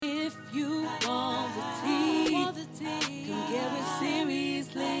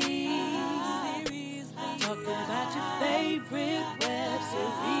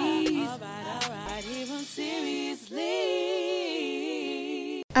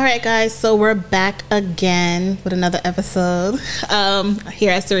All right, guys, so we're back again with another episode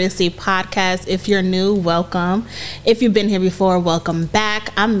here at Seriously Podcast. If you're new, welcome. If you've been here before, welcome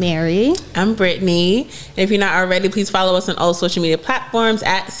back. I'm Mary. I'm Brittany. And if you're not already, please follow us on all social media platforms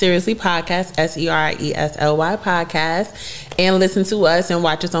at Seriously Podcast, SERIESLY Podcast, and listen to us and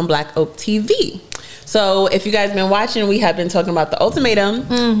watch us on Black Oak TV. So if you guys have been watching, we have been talking about The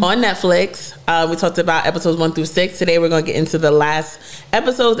Ultimatum on Netflix. We talked about episodes 1 through 6. Today we're going to get into the last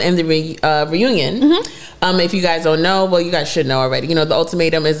episodes and the reunion. If you guys don't know, well, you guys should know already. You know, The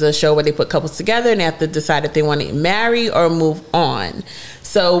Ultimatum is a show where they put couples together and they have to decide if they want to marry or move on.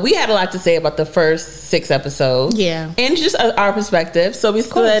 So we had a lot to say about the first 6 episodes. Yeah. And just our perspective. So we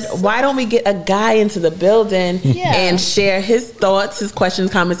said, why don't we get a guy into the building and share his thoughts, his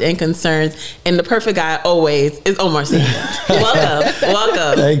questions, comments, and concerns. And the perfect guy always is Omar Senior.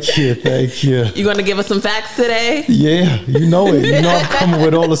 Welcome. Thank you. You going to give us some facts today? Yeah, you know it. You know I'm coming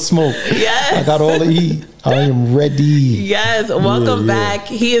with all the smoke. Yes. I got all the heat. I am ready. Yes, welcome back.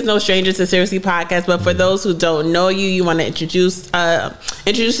 He is no stranger to Seriously Podcast, but for those who don't know you, you want to introduce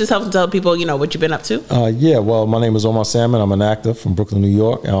yourself and tell people, you know, what you've been up to? Well, my name is Omar Salmon. I'm an actor from Brooklyn, New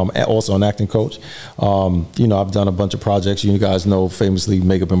York. I'm also an acting coach. You know, I've done a bunch of projects. You guys know famously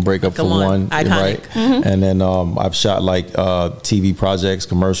Makeup and Breakup for one. Iconic. Right? And then I've shot like TV projects,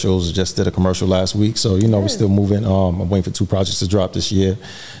 commercials. Just did a commercial last week. So, you know, we're still moving. I'm waiting for 2 projects to drop this year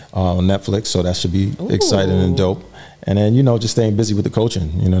on Netflix. So that should be exciting and dope. And then, you know, just staying busy with the coaching.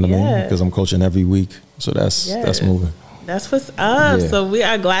 You know what I mean? Because I'm coaching every week. So that's moving. That's what's up. Yeah. So we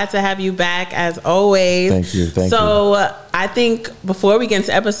are glad to have you back as always. Thank you. So I think before we get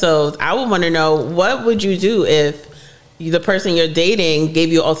into episodes, I would want to know, what would you do if the person you're dating gave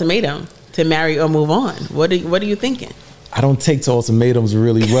you an ultimatum to marry or move on? What are you thinking? I don't take to ultimatums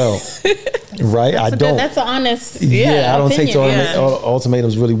really well. Right? I don't. That's an honest I don't opinion. take to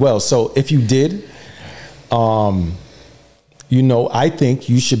ultimatums really well. So if you did, you know, I think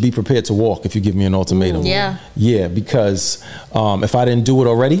you should be prepared to walk if you give me an ultimatum. Yeah, because if I didn't do it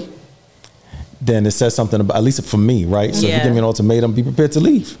already, then it says something about, at least for me, right? So if you give me an ultimatum, be prepared to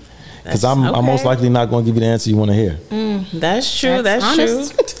leave. Because I'm most likely not going to give you the answer you want to hear. That's true. That's true.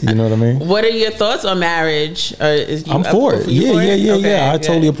 You know what I mean? What are your thoughts on marriage? I'm for it. Yeah. I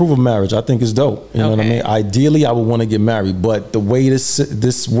totally approve of marriage. I think it's dope. You know what I mean? Ideally, I would want to get married, but the way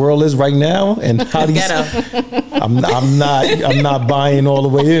this world is right now, and how these, I'm not buying all the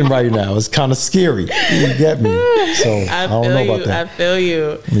way in right now. It's kind of scary. You get me? So I don't know about that. I feel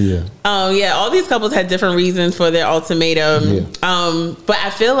you. Yeah. All these couples had different reasons for their ultimatum. But I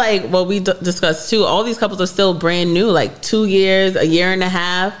feel like what we discussed too, all these couples are still brand new, like 2 years, a year and a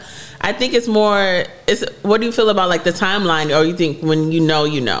half. I think it's more, what do you feel about like the timeline, or you think when you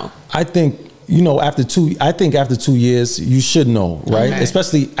know? I think, you know, after 2 years, you should know, right? Okay.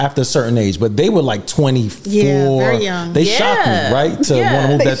 Especially after a certain age. But they were like 24. Yeah, very young. They shocked me, right? To want to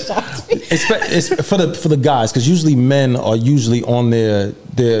move that. It's for the guys, because usually men are usually on their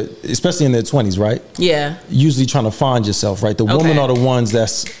especially in their 20s, right? Yeah. Usually trying to find yourself, right? The women are the ones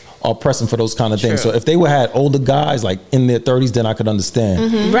are pressing for those kind of things. So if they had older guys like in their 30s, then I could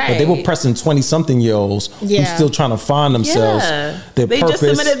understand. Right. But they were pressing 20-something-year-olds who still trying to find themselves, their they purpose. They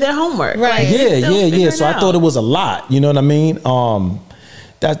just submitted their homework. Right. Yeah. So I thought it was a lot. You know what I mean?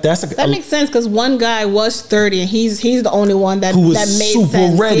 That makes sense, because one guy was 30 and he's the only one that made super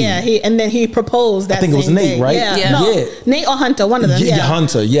sense. ready. Yeah, and then he proposed that. I think it was Nate, day. right? Yeah. Nate or Hunter, one of them. Yeah,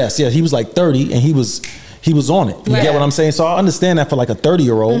 Hunter. Yes, yeah. He was like 30 and he was on it. You get what I'm saying? So I understand that for like a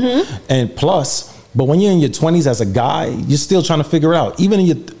 30-year-old and plus. But when you're in your 20s as a guy, you're still trying to figure it out. Even in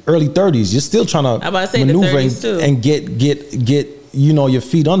your early 30s, you're still trying to maneuver and get you know, your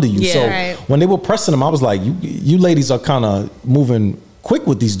feet under you. When they were pressing them, I was like, you ladies are kind of moving quick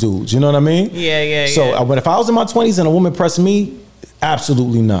with these dudes. You know what I mean? Yeah. So but if I was in my 20s and a woman pressed me,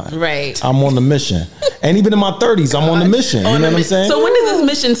 absolutely not. Right. I'm on the mission. And even in my 30s, I'm on the mission. You know what I'm saying? So when does this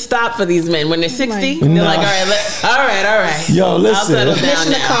mission stop for these men? When they're 60? They're like, all right. Yo, listen. I'll settle down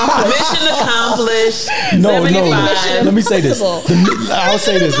now. Mission accomplished. No. Let me say this. I'll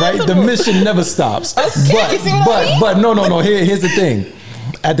say this, right? The mission never stops. But no. Here's the thing.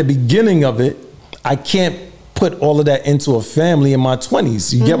 At the beginning of it, I can't put all of that into a family in my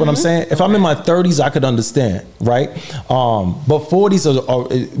 20s. You get what I'm saying? If I'm in my 30s, I could understand, right? But 40s are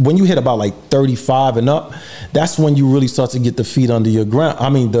when you hit about like 35 and up, that's when you really start to get the feet under your ground.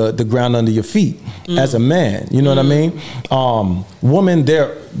 I mean, the ground under your feet as a man. You know what I mean? Women,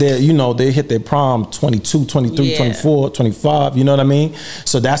 they're you know, they hit their prime 22, 23, 24, 25. You know what I mean?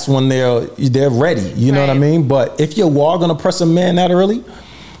 So that's when they're ready. You know what I mean? But if you are gonna press a man that early,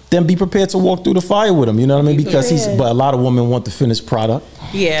 then be prepared to walk through the fire with him. You know what I mean? Because but a lot of women want the finished product.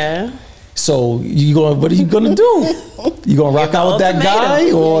 Yeah. So what are you gonna do? You gonna rock out with that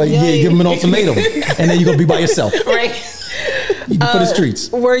guy, or give him an ultimatum, and then you're gonna be by yourself, right? For the streets.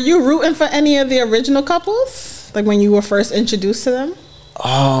 Were you rooting for any of the original couples, like when you were first introduced to them?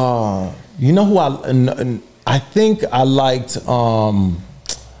 You know who I think I liked.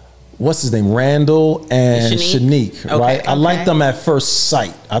 What's his name? Randall and Shanique, right? I liked them at first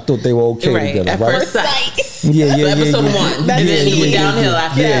sight. I thought they were okay together, at right? First sight. Yeah. Episode 1. And then he went downhill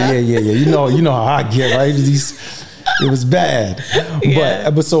after that. Yeah. You know how I get, right? It was bad. But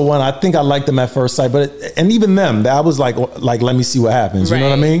episode 1, I think I liked them at first sight. And even them, I was like, let me see what happens. You know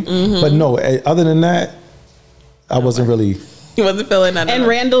what I mean? Mm-hmm. But no, other than that, I wasn't really. He wasn't feeling that. And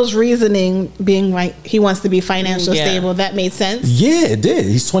Randall's reasoning being like he wants to be financially stable, that made sense. Yeah, it did.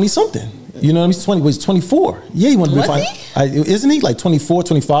 He's 20 something. You know what I mean? He's 24. Yeah, he wanted to be financially. Isn't he like 24,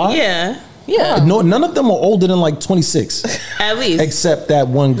 25? Yeah. No, none of them are older than like 26. At least. Except that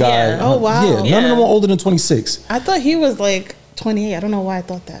one guy. Yeah. Oh, wow. Yeah, none of them are older than 26. I thought he was like 28. I don't know why I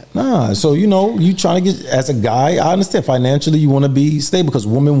thought that. Nah, so you trying to get, as a guy, I understand financially you want to be stable because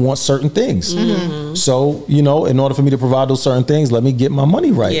women want certain things. Mm-hmm. So, in order for me to provide those certain things, let me get my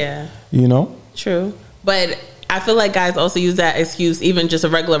money right. Yeah. True. But I feel like guys also use that excuse, even just a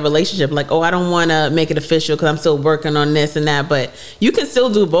regular relationship, like, I don't want to make it official because I'm still working on this and that. But you can still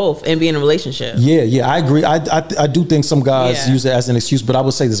do both and be in a relationship. Yeah, I agree. I do think some guys use it as an excuse, but I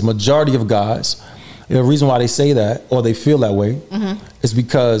would say this majority of guys, the reason why they say that or they feel that way is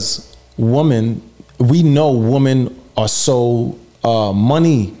because we know women are so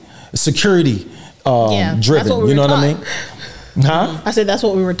money, security driven. You know what I mean? Huh? I said that's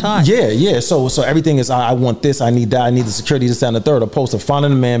what we were taught. Yeah. So everything is I want this, I need that, I need the security, this, that, and the third. Opposed to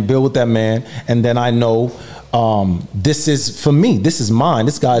finding a man, build with that man, and then I know this is for me. This is mine.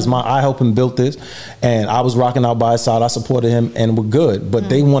 This guy is mine. I helped him build this, and I was rocking out by his side. I supported him, and we're good. But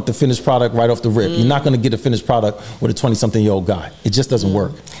they want the finished product right off the rip. You're not going to get a finished product with a 20-something-year-old guy. It just doesn't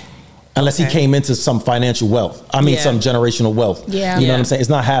work. Unless he came into some financial wealth. Some generational wealth. Yeah. You know what I'm saying? It's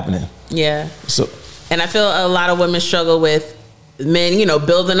not happening. Yeah. So, and I feel a lot of women struggle with men,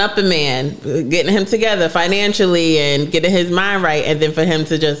 building up a man, getting him together financially and getting his mind right, and then for him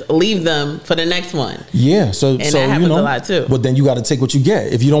to just leave them for the next one. Yeah, so that happens a lot too. But then you got to take what you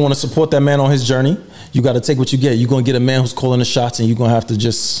get. If you don't want to support that man on his journey, you got to take what you get. You're going to get a man who's calling the shots, and you're going to have to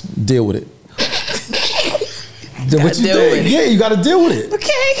just deal with it. Yeah, you got to deal with it.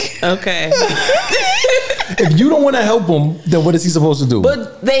 Okay. If you don't want to help him, then what is he supposed to do?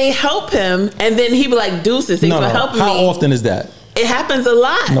 But they help him, and then he be like, "Deuces, thanks for helping me." How often is that? It happens a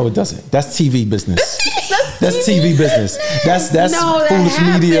lot. No, it doesn't. That's TV business. That's TV business. That's foolish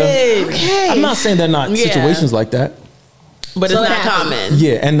media. Okay. I'm not saying they're not situations like that, but it's not common.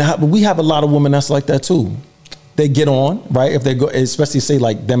 Yeah, and we have a lot of women that's like that too. They get on, right? If they go, especially say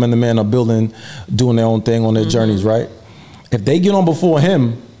like them and the man are doing their own thing on their journeys, right? If they get on before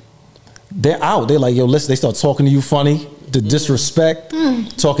him, they're out. They're like, yo, listen, they start talking to you funny, the disrespect,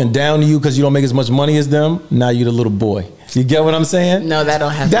 talking down to you because you don't make as much money as them. Now you're the little boy. You get what I'm saying? No, that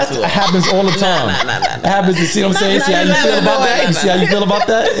don't happen. That happens all the time. It happens. You see what I'm saying? See how you feel about that? You see how you feel about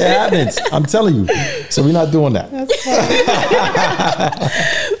that? It happens. I'm telling you. So we're not doing that.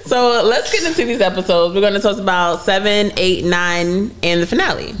 So let's get into these episodes. We're going to talk about 7, 8, 9, and the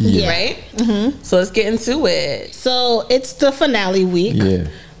finale. Yeah. Right? Mm-hmm. So let's get into it. So it's the finale week. Yeah.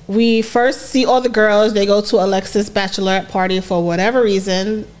 We first see all the girls. They go to Alexis' bachelorette party for whatever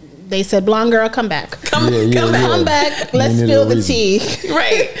reason. They said, "Blonde girl, come back. Come back. Let's spill the tea.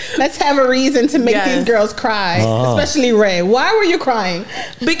 Right. Let's have a reason to make these girls cry, especially Ray. Why were you crying?"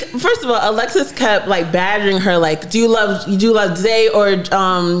 First of all, Alexis kept like badgering her, like, "Do you love Zay or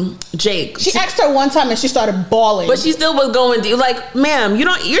Jake?" She asked her one time and she started bawling. But she still was going deep. Like, ma'am, you're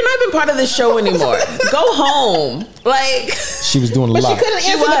not even part of this show anymore. Go home. Like, she was doing a lot. But she couldn't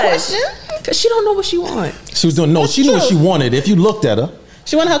answer the question because she don't know what she wants. She was doing she knew what she wanted. If you looked at her.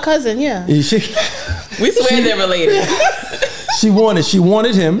 She wanted her cousin, yeah. We swear they're related. She wanted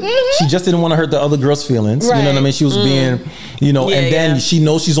him. Mm-hmm. She just didn't want to hurt the other girl's feelings. Right. You know what I mean? She was being, and then she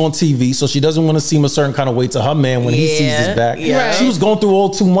knows she's on TV, so she doesn't want to seem a certain kind of way to her man when he sees his back. Yeah. Right. She was going through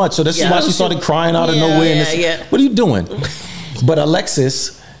all too much, so this is why she started crying out of nowhere. What are you doing? But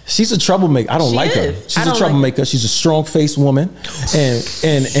Alexis, she's a troublemaker. I don't like her. She's a troublemaker. She's a strong-faced woman, and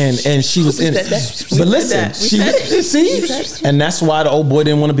she was in. But listen, see, and that's why the old boy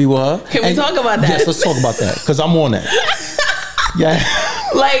didn't want to be with her. Can we talk about that? Yes, let's talk about that because I'm on that. Yeah.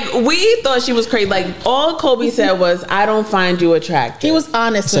 Like, we thought she was crazy. Like, all Kobe said was, I don't find you attractive. He was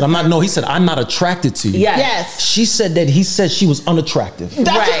honest. Said, I'm not. No, he said, I'm not attracted to you. Yes. She said that he said she was unattractive. That's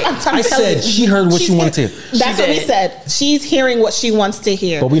Right. what I'm I telling said you. she heard what She's she wanted to hear. That's She what he did. said. She's hearing what she wants to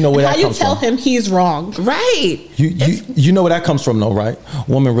hear. But we know where And that comes how you tell from. him he's wrong. Right. You know where that comes from, though, right?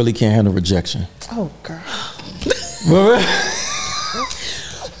 Women really can't handle rejection. Oh, girl.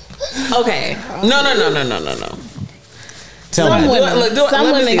 Okay. No. Tell Some me. women, Look, some let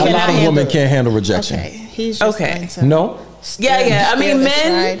me women see. A cannot lot of handle women it. can't handle rejection. Okay, he's just Okay. going to No? Yeah. I mean,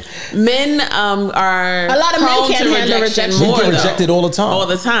 steer this men are A lot of men prone can't to handle rejection rejection. We more, get though. rejected all the time. All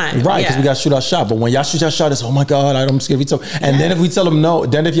the time. Right, because Yeah. we got to shoot our shot. But when y'all shoot your shot, it's, oh my God, I'm scared. And then if we tell them no,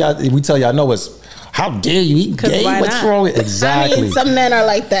 then if we tell y'all no, it's, how dare you eat 'Cause gay? why What's not? wrong with Exactly. I mean, some men are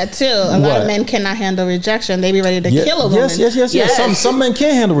like that too. A lot What? of men cannot handle rejection. They be ready to Yeah, kill a woman. Yes. Yes. Some men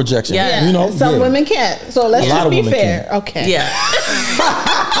can't handle rejection. Yeah. You know, some yeah. women can't. So let's A lot just of be women fair. can. Okay. Yeah.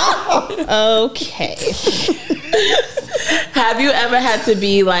 Okay. Have you ever had to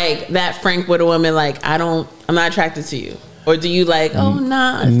be like that frank with a woman? Like, I'm not attracted to you. Or do you like, oh,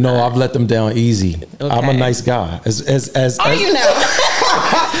 nah. it's No, not. I've let them down easy. I'm a Okay. nice guy. Are you now?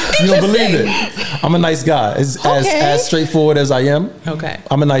 You don't believe it. I'm a nice guy. Okay. As straightforward as I am. Okay.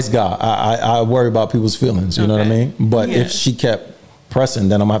 I'm a nice guy. I worry about people's feelings. You know what I Okay. mean? But Yeah. if she kept pressing,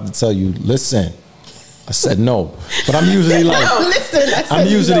 then I'm gonna have to tell you, listen. I said no. But I'm usually like, Listen, I said I'm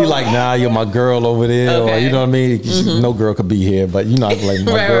usually no. like, nah, you're my girl over there, or Okay. you know what I mean. No girl could be here, but you know, I'm like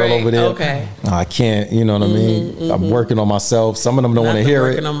my Right, girl right. over there. Okay. Nah, I can't. You know what I mean? I'm working on myself. Some of them don't want to Not hear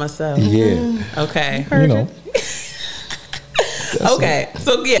working it. on myself. Yeah, Okay. you know. That's Okay.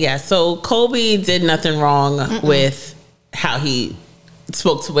 So yeah. So Kobe did nothing wrong with how he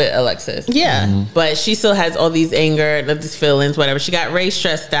spoke to with Alexis. Yeah. Mm-hmm. But she still has all these anger, these feelings, whatever. She got Ray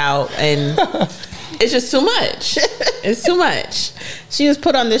stressed out, and it's just too much. It's too much. She was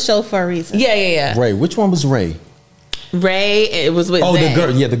put on this show for a reason. Yeah. Ray, which one was Ray? Ray, it was with Oh, Zay. the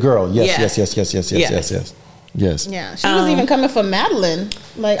girl. Yeah, the girl. Yes, Yeah. yes. Yes. Yeah. She was even coming for Madeline.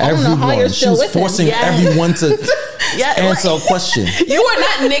 Like, I don't Everyone. know how you're She still was with forcing him. Yes. everyone to Yeah, answer a right. question. You are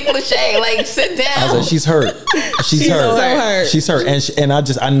not Nick Lachey. Like, sit down. I was like, she's hurt. She's So hurt. hurt. She's hurt. And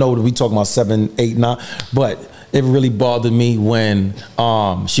I know that we talking about 7, 8, 9, but it really bothered me when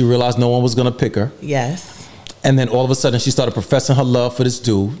she realized no one was gonna pick her. Yes. And then all of a sudden she started professing her love for this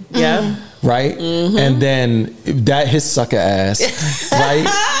dude. Yeah. Right? And then that his sucker ass, right,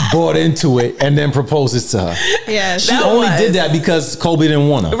 bought into it and then proposes to her. Yeah. She That only was- did that because Kobe didn't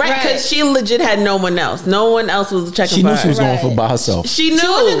want her. Right, because she legit had no one else. No one else was checking She for knew her. she was going for Right. by herself. She knew. She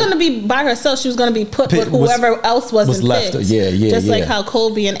wasn't going to be by herself. She was going to be put with Pick- was- whoever else was wasn't left. picked. Yeah, Just like yeah. how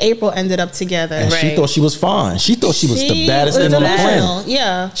Colby and April ended up together. And she Right. thought she was fine. She thought she was the baddest was thing on the delusional. planet.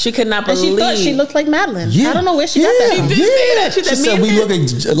 Yeah. She could not And believe. she thought she looked like Madeline. Yeah. I don't know where she got that from. did say that. She She said, said "Me we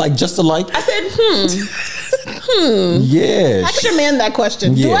and look like just alike. I said, Yeah. Ask your man that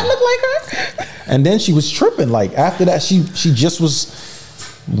question. Do Yeah. I look like her? And then she was tripping. Like after that, she just was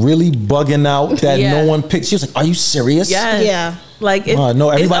really bugging out that Yeah. no one picked. She was like, "Are you serious?" Yes. Yeah. Like, it's, No,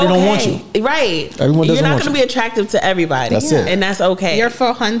 everybody it's don't want okay. Right. Everyone doesn't You're not want going to you. be attractive to everybody. That's it. And that's okay. You're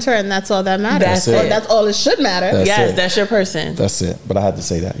for Hunter, and that's all that matters. That's Or it. that's all it should matter. That's yes, it. that's your person. That's it. But I had to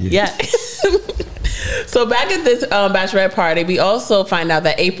say that. Yeah. So back at this bachelorette party, we also find out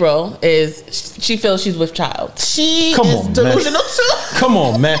that April she feels she's with child. She Come is on, man. delusional too. Come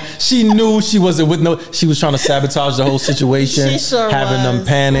on, man. She knew she wasn't with no. She was trying to sabotage the whole situation, She sure having them was.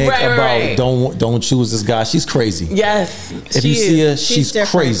 panic Right, about right. don't choose this guy. She's crazy. Yes. If you see her, she's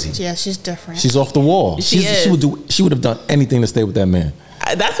different. crazy. Yeah, she's different. She's off the wall. She is. She would have done anything to stay with that man.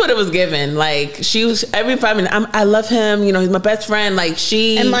 That's what it was given. Like, she was every 5 minutes. I love him. You know, he's my best friend. Like,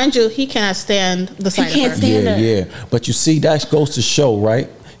 she. and mind you, he cannot stand the sight can't of her. stand- Yeah, her. yeah. But you see, that goes to show, right?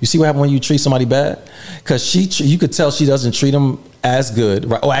 You see what happens when you treat somebody bad? Because you could tell she doesn't treat him as good,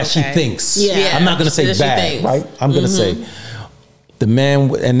 right? Or as she Okay. thinks. Yeah. I'm not going to say As she bad, thinks. right? I'm going to say the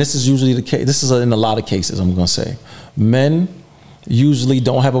man, and this is usually the case. This is in a lot of cases, I'm going to say. Men usually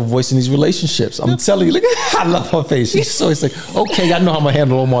don't have a voice in these relationships. I'm telling you, look, I love her face. She's always like, okay, I know how I'm going to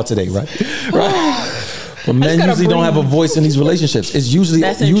handle Omar today, right? Right? But men gotta usually don't have a breathe. voice in these relationships. It's usually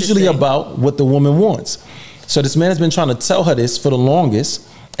That's interesting. about what the woman wants. So this man has been trying to tell her this for the longest,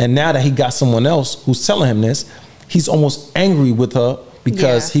 and now that he got someone else who's telling him this, he's almost angry with her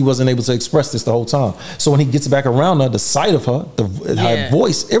because Yeah. he wasn't able to express this the whole time. So when he gets back around her, the sight of her, her Yeah.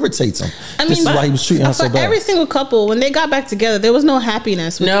 voice irritates him. I This is mean, why he was treating her for so bad. every single couple, when they got back together, there was no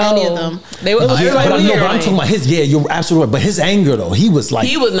happiness with No. any of them. They were. Yeah, everybody but was I'm annoying. talking about his. Yeah, you're absolutely right. But his anger, though, he was like,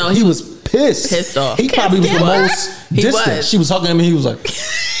 He was pissed. Pissed off. He probably was the most distant. She was hugging him and he was like...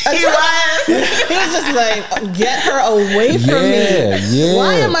 He was just like, get her away from me. Yeah.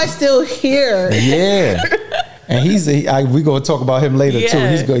 Why am I still here? Yeah. And we going to talk about him later too.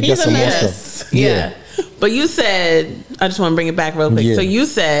 He's going to get some more stuff. Yeah. But you said, I just want to bring it back real quick. Yeah. So you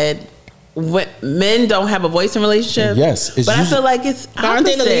said men don't have a voice in relationships. Yes. But I feel like it's opposite. Aren't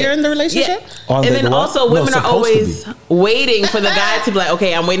they the leader in the relationship? Yeah. And then also women are always waiting for the guy to be like,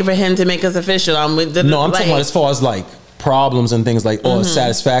 okay, I'm waiting for him to make us official. I'm talking about as far as like problems and things like or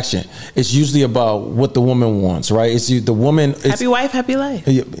satisfaction. It's usually about what the woman wants, right? It's the woman. Happy wife, happy life.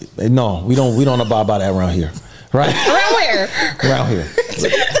 No, we don't abide by that around here, right? Around where? Around here.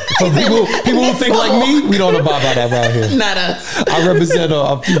 For people who think like me, we don't abide by that around here. Not us. I represent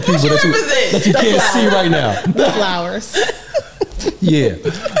a few people that you can't see right now. The flowers. Yeah,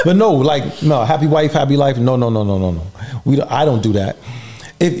 but no, happy wife, happy life. No. I don't do that.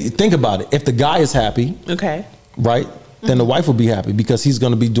 Think about it. If the guy is happy, okay, right, then the wife will be happy because he's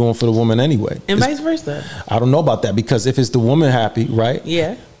going to be doing for the woman anyway. And vice versa. I don't know about that because if it's the woman happy, right?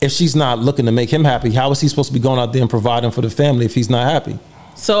 Yeah. If she's not looking to make him happy, how is he supposed to be going out there and providing for the family if he's not happy?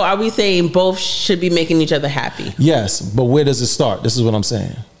 So are we saying both should be making each other happy? Yes, but where does it start? This is what I'm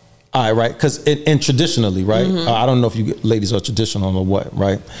saying. All right, right? Because traditionally, right? I don't know if you ladies are traditional or what,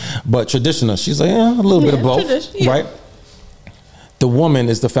 right? But traditional, she's like, a little bit of both, right? The woman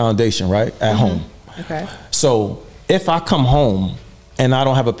is the foundation, right? At home. Okay. So if I come home and I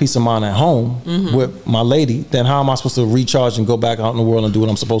don't have a peace of mind at home with my lady, then how am I supposed to recharge and go back out in the world and do what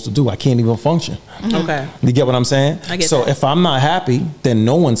I'm supposed to do? I can't even function. Okay. You get what I'm saying? I get so that. if I'm not happy, then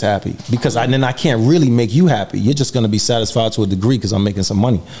no one's happy because then I can't really make you happy. You're just going to be satisfied to a degree because I'm making some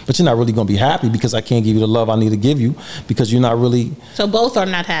money. But you're not really going to be happy because I can't give you the love I need to give you because you're not really... So both are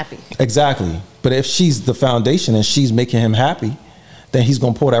not happy. Exactly. But if she's the foundation and she's making him happy, then he's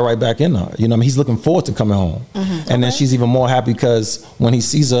going to pour that right back in her. You know what I mean? He's looking forward to coming home. And then she's even more happy because when he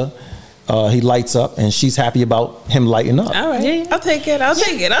sees her, he lights up and she's happy about him lighting up. All right. Yeah. I'll take it.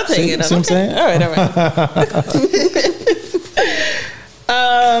 See what I'm saying? All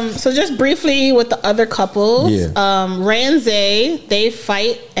right. So just briefly with the other couples, Ray and Zay, they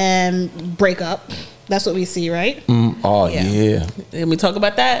fight and break up. That's what we see, right? Yeah. Can we talk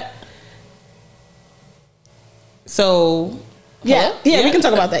about that? So... Yeah, we can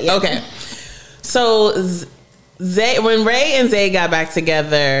talk about that. Yeah. Okay. So when Ray and Zay got back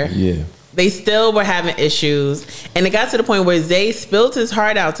together, they still were having issues, and it got to the point where Zay spilled his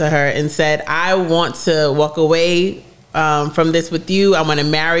heart out to her and said, "I want to walk away from this with you. I want to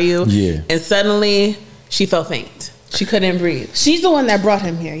marry you." Yeah. And suddenly she felt faint. She couldn't breathe. She's the one that brought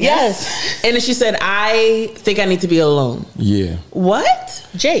him here. Yes. And then she said, "I think I need to be alone." Yeah. What?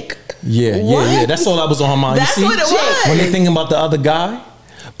 Jake. Yeah. That's all that was on her mind. That's what it was. When they thinking about the other guy.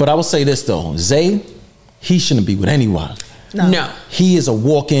 But I will say this though, Zay, he shouldn't be with anyone. No. He is a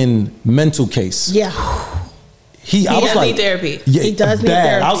walk-in mental case. Yeah. He does need therapy. Yeah, he does need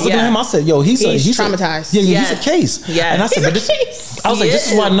therapy. I was looking at him. I said, "Yo, he's traumatized." He's a case." Yeah. And I said, this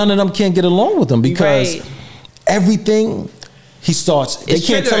is why none of them can't get along with him because everything he starts, they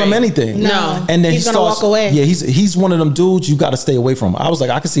can't tell him anything. No, and then he's gonna walk away. Yeah, he's one of them dudes you got to stay away from. I was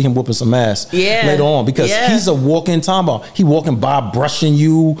like, I could see him whooping some ass later on because he's a walking time bomb. He walking by, brushing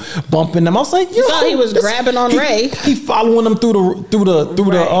you, bumping them. I was like, yo, thought he was grabbing on Ray. He following them through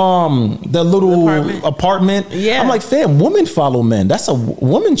the little apartment. Yeah, I'm like, fam, women follow men. That's a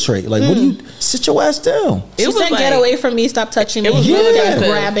woman trait. Like, what do you sit your ass down? She said, "Get away from me! Stop touching me!" It was really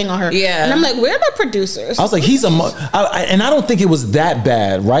grabbing on her. Yeah, and I'm like, where are the producers? I was like, and I don't think it was that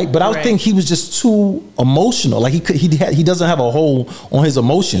bad, right? But I think he was just too emotional. Like he doesn't have a hold on his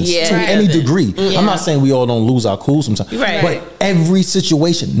emotions to any degree. Yeah. I'm not saying we all don't lose our cool sometimes, but every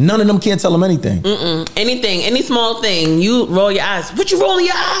situation, none of them can't tell him anything. Anything, any small thing, you roll your eyes. What you rolling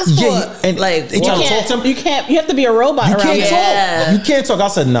your eyes for? Yeah, and like they try to talk to him. You can't. You have to be a robot. You around can't talk. You can't talk. I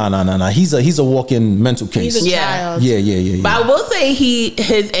said, nah. He's a walking mental case. He's a child. Yeah. But I will say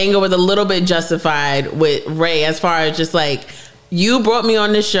his anger was a little bit justified with Ray as far as just like, you brought me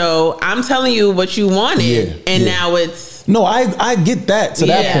on this show. I'm telling you what you wanted, and now it's... No, I get that to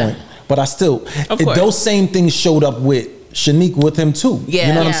that point, but I still... those same things showed up with Shanique with him too. Yeah.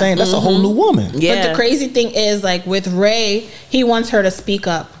 You know what I'm saying? That's a whole new woman. Yeah. But the crazy thing is, like with Ray, he wants her to speak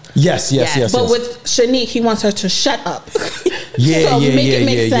up. Yes. But with Shanique, he wants her to shut up. Yeah.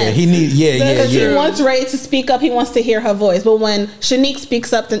 He Because he wants Ray to speak up. He wants to hear her voice. But when Shanique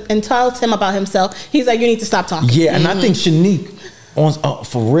speaks up and tells him about himself, he's like, you need to stop talking. Yeah, and I think Shanique,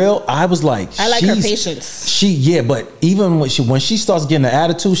 for real, I was like, I like her patience. But even when she starts getting an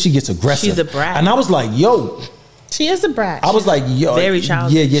attitude, she gets aggressive. She's a brat. And I was like, yo, She is a brat. I was like, yo, Very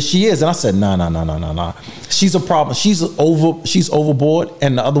childish. yeah, she is. And I said, nah. She's a problem. She's overboard.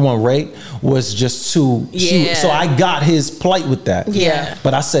 And the other one, Ray, was just too. So I got his plight with that. Yeah.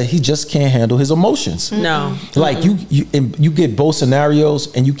 But I said he just can't handle his emotions. No. Like you get both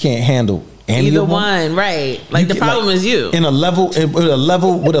scenarios and you can't handle any Either of them. one, right? Like the problem is you. In a level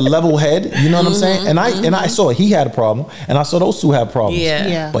with a level head. You know what I'm saying? And I saw he had a problem, and I saw those two have problems.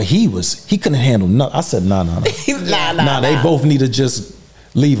 Yeah. But he couldn't handle nothing. I said, nah. Nah, they both need to just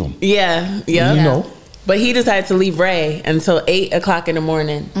leave him. Yeah. You know. But he decided to leave Ray until 8 o'clock in the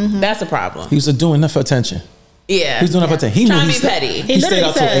morning. That's a problem. He was doing that for attention. Yeah. He was doing that for attention. He Trying knew to be petty. He stayed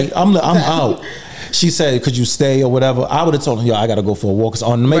out till 8. I'm out. She said, could you stay or whatever? I would have told him, yo, I got to go for a walk.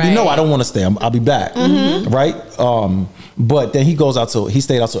 Or maybe, no, I don't want to stay. I'll be back. Right? But then he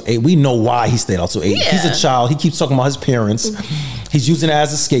stayed out till 8. We know why he stayed out till 8. Yeah. He's a child. He keeps talking about his parents. He's using it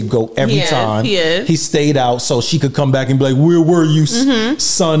as a scapegoat every time. He is. He stayed out so she could come back and be like, where were you,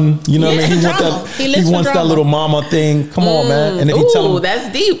 son? You know what I mean? He wants that little mama thing. Come on, man. And if you tell him,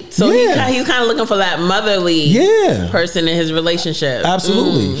 that's deep. So he's kind of looking for that motherly person in his relationship.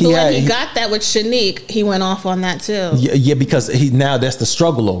 Absolutely. When he got that with Shanique, he went off on that too. Yeah, because now that's the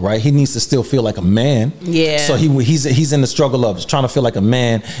struggle, though, right? He needs to still feel like a man. Yeah. So he's in the struggle of trying to feel like a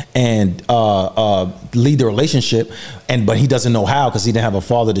man and lead the relationship, but he doesn't know how because he didn't have a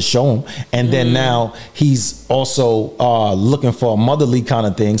father to show him. And then now he's also looking for a motherly kind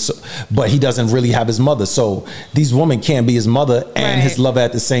of thing, but he doesn't really have his mother. So these women can't be his mother and his lover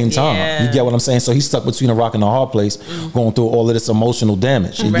at the same time. Yeah. You get what I'm saying? So he's stuck between a rock and a hard place, going through all of this emotional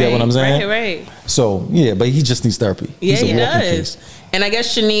damage. You get what I'm saying? Right. So yeah, but he just needs therapy. Yeah, He's a he walking does. case. And I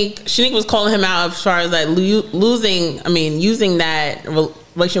guess Shanique was calling him out as far as like using that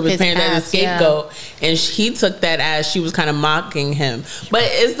relationship with his parents as a scapegoat, and he took that as she was kind of mocking him. But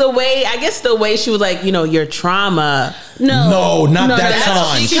it's the way she was like, your trauma. No, not that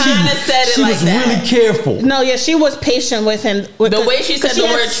time. She kind of said it like that. She was really careful. No, yeah, she was patient with him. The way she said the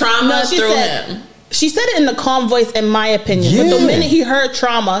word trauma through him. She said it in a calm voice, in my opinion. Yeah. But the minute he heard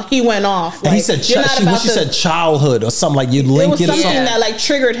trauma, he went off. And he said, she said childhood or something, like you link it. It was something that like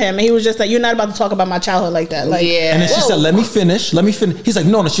triggered him, and he was just like, "You're not about to talk about my childhood like that." Like, And then she said, "Let me finish." He's like,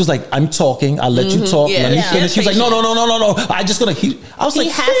 "No." She was like, "I'm talking. I'll let you talk. Let me finish." He was like, "No. I just gonna." I was like,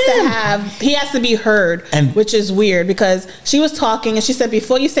 he has to be heard, which is weird because she was talking and she said,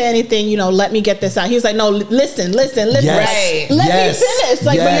 "Before you say anything, let me get this out." He was like, "No, listen. Yes. Let me finish."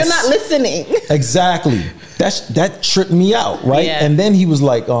 Like, but you're not listening. Exactly. That tripped me out, right? Yeah. And then he was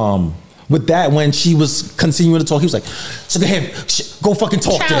like, with that, when she was continuing to talk, he was like, "So go ahead, go fucking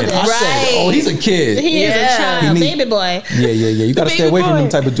talk to him." I said, "Oh, he's a kid. He is a child, baby boy." Yeah. You got to stay away from them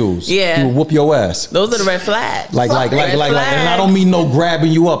type of dudes. Yeah, he will whoop your ass. Those are the red flags. Like, and I don't mean no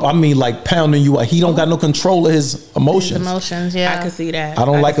grabbing you up. I mean like pounding you up. He don't got no control of his emotions. Yeah, I can see that. I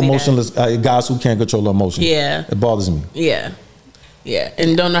don't like emotionless guys who can't control their emotions. Yeah, it bothers me. Yeah,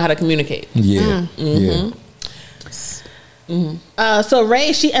 and don't know how to communicate. Yeah, So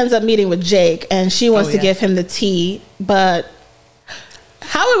Ray, she ends up meeting with Jake, and she wants to give him the tea, but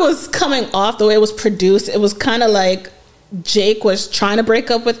how it was coming off, the way it was produced, it was kind of like Jake was trying to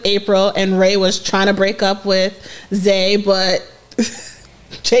break up with April, and Ray was trying to break up with Zay, but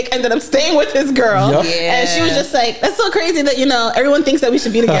Jake ended up staying with his girl. Yep. Yeah. And she was just like, "That's so crazy that everyone thinks that we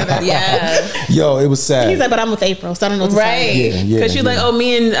should be together." Yeah. Yo, it was sad. He's like, "But I'm with April, so I don't know what to say." Right. Because she's like, "Oh,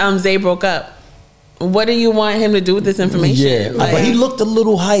 me and Zay broke up. What do you want him to do with this information?" Yeah, but he looked a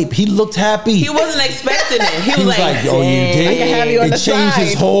little hype. He looked happy. He wasn't expecting it. He was like, "Oh, you did?" I can have you on it the changed side.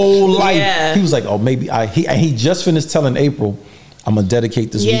 his whole life. Yeah. He was like, "Oh, maybe he just finished telling April, I'm gonna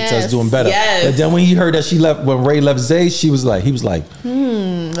dedicate this week to us doing better." Yes. But then when he heard that when Ray left Zay, he was like, I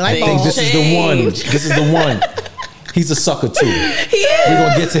think this is the one. This is the one. He's a sucker too. He is. We're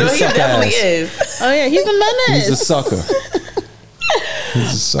gonna get to his sucker definitely ass. is. Oh yeah, he's a menace. He's a sucker.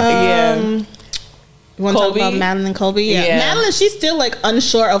 He's a sucker. Yeah. You want to talk Kobe? about Madeline and Kobe? Yeah. Madeline, she's still like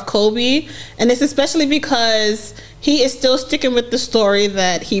unsure of Kobe, and it's especially because he is still sticking with the story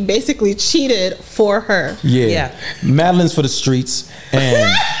that he basically cheated for her. Yeah. Madeline's for the streets,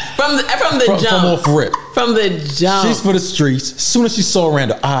 and from the jump. from off rip. From the jump. She's for the streets. As soon as she saw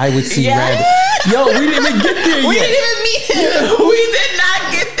Randall, I would see Randall. Yo, we didn't even get there yet. We didn't even meet him. We did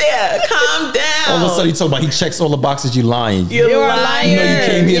not get there. Calm down. All of a sudden, you talk about he checks all the boxes. You lying. You're a liar. You know you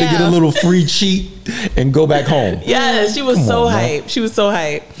came here to get a little free cheat and go back home. Yeah, she was Come so on, hype. She was so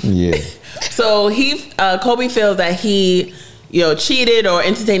hype. Yeah. So Kobe feels that he, cheated or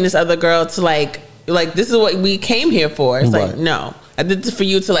entertained this other girl to like this is what we came here for. It's like, no, I did this for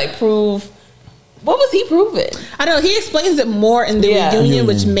you to like prove What was he proving? I don't know. He explains it more in the reunion,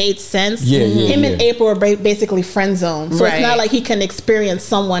 which made sense. Him and April are basically friend zone, so it's not like he can experience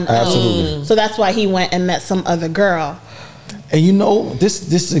someone else. So that's why he went and met some other girl. And you know,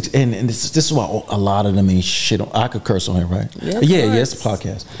 this is why a lot of them ain't shit on. I could curse on here, right? Yeah, it's a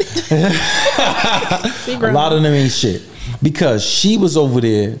podcast. A lot of them ain't shit because she was over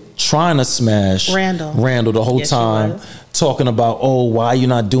there trying to smash Randall the whole time, talking about, oh, why you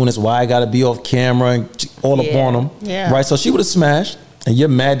not doing this? Why I gotta be off camera and all up on him, right? So she would have smashed, and you're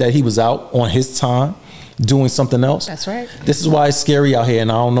mad that he was out on his time doing something else. That's right. This is why it's scary out here,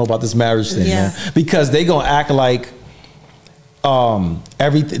 and I don't know about this marriage thing, man, because they gonna act like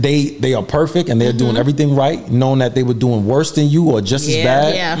everything they are perfect and they're doing everything right, knowing that they were doing worse than you or just as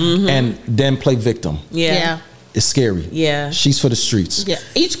bad, and then play victim. It's scary. She's for the streets.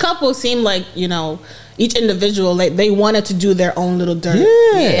 Each couple seemed like, you know, each individual, like they wanted to do their own little dirt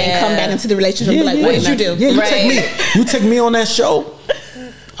and come back into the relationship and be like, what did you do? You take me on that show,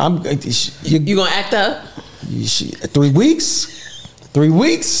 you gonna act up 3 weeks. 3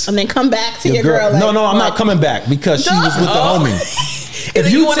 weeks, and then come back to your girl. No, I'm not coming back because she was with the homie. If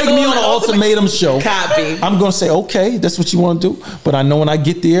you take me on an ultimatum show, I'm gonna say, okay, that's what you want to do. But I know when I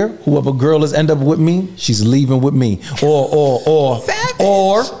get there, whoever girl is end up with me, she's leaving with me. Or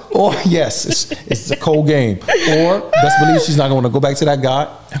yes, it's a cold game. Or best believe she's not gonna go back to that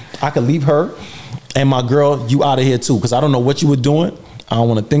guy. I could leave her and my girl, you out of here too, because I don't know what you were doing. I don't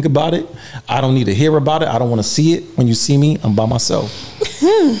want to think about it. I don't need to hear about it. I don't want to see it. When you see me, I'm by myself.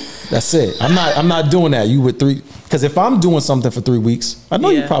 That's it. I'm not doing that. You with 3, because if I'm doing something for 3 weeks, I know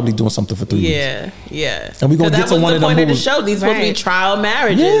you're probably doing something for 3 weeks. Yeah. And we're gonna get to one of them. That was the point of the show. These supposed to be trial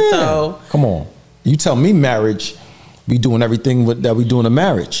marriages. So come on, you tell me marriage, we doing everything that we do in a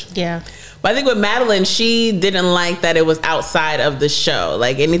marriage. Yeah. But I think with Madeline, she didn't like that it was outside of the show.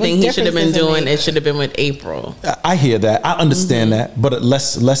 Like anything he should have been doing, it should have been with April. I hear that. I understand that. But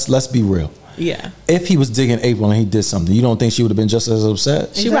let's be real. Yeah. If he was digging April and he did something, you don't think she would have been just as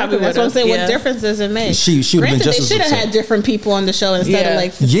upset? She probably would. That's what I'm saying. What difference does it make? She would have been just as upset. They should have had different people on the show instead of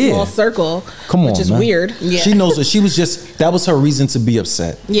like small circle. Come on, which is weird. Yeah. She knows that she was just, that was her reason to be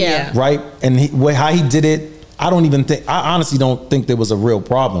upset. Yeah. Right? And how he did it, I honestly don't think there was a real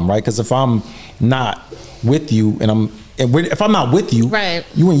problem, right? Because if I'm not with you if I'm not with you,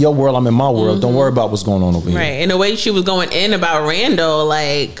 you in your world, I'm in my world. Don't worry about what's going on over here. Right. And the way she was going in about Randall,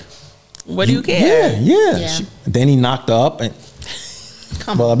 like, what do you care? Yeah. Then he knocked her up and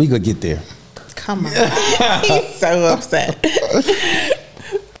well, we could get there. Come on. He's so upset.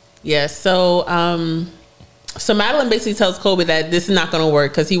 So Madeline basically tells Kobe that this is not going to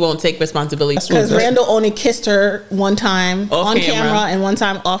work because he won't take responsibility. Because Randall only kissed her one time on camera and one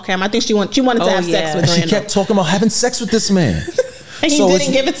time off camera. I think she wanted to have sex with Randall. She kept talking about having sex with this man. And he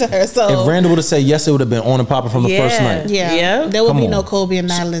didn't give it to her. So if Randall would have said yes, it would have been on and popping from the first night. Yeah. There would be no Kobe and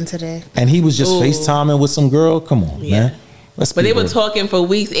Madeline today. And he was just FaceTiming with some girl. Come on, man. But they were talking for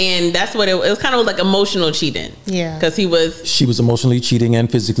weeks, and that's what it was kind of like emotional cheating. Yeah. Because she was emotionally cheating and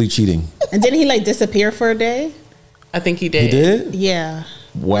physically cheating. And didn't he like disappear for a day? I think he did. He did? Yeah.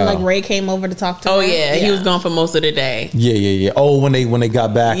 Wow. And, like Ray came over to talk to her. Oh yeah, he was gone for most of the day. Yeah. Oh, when they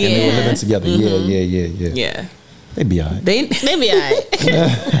got back and they were living together. Yeah. They'd be all right. They be all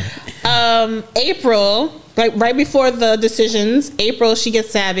right. April, like right before the decisions, April, she gets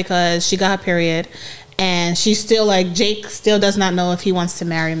sad because she got her period. And she's still like, Jake still does not know if he wants to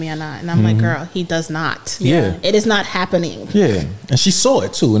marry me or not. And I'm like, girl, he does not. Yeah. It is not happening. Yeah. And she saw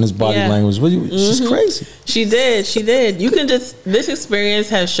it too in his body language. She's crazy. She did. You can this experience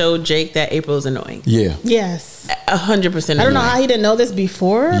has showed Jake that April's annoying. Yeah. Yes. 100%. I don't know how he didn't know this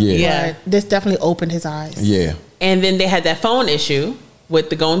before. Yeah. But this definitely opened his eyes. Yeah. And then they had that phone issue with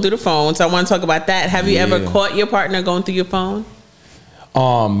the going through the phone. So I want to talk about that. Have you ever caught your partner going through your phone?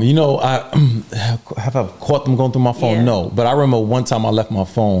 I have I caught them going through my phone? No, but I remember one time I left my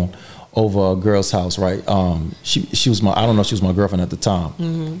phone over a girl's house. Right, she was my girlfriend at the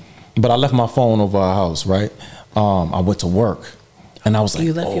time, but I left my phone over her house. Right, I went to work, and I was like,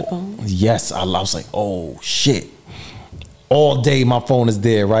 "You left your phone?" Yes, I was like, "Oh shit." All day my phone is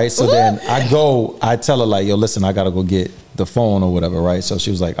there, right? So then I tell her like, yo, listen, I gotta go get the phone or whatever, right? So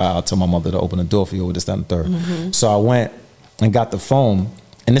she was like, I'll tell my mother to open the door for you, this, that, and the third. So I went and got the phone,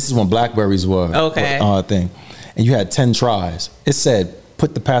 and this is when Blackberries were thing, and you had 10 tries. It said,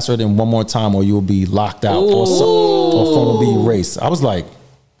 put the password in one more time or you will be locked out or phone will be erased. I was like,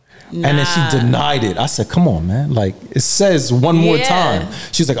 and then she denied it. I said, come on, man. Like, it says one more time.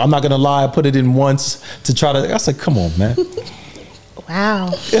 She's like, I'm not going to lie. I put it in once to try to, I said, come on, man.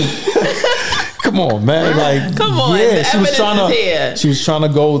 Wow. Come on, man. Like, come on. Yeah, she was trying to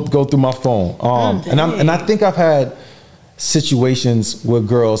go through my phone. And I think I've had situations where a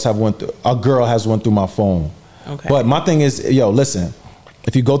girl has went through my phone. Okay. But my thing is, listen,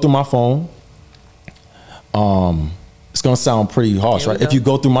 if you go through my phone, it's gonna sound pretty harsh, right? If you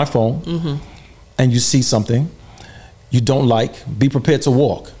go through my phone and you see something you don't like, be prepared to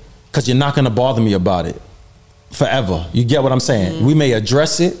walk, because you're not gonna bother me about it forever. You get what I'm saying? We may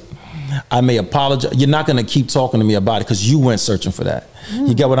address it. I may apologize. You're not gonna keep talking to me about it because you went searching for that.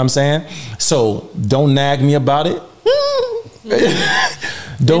 You get what I'm saying? So don't nag me about it.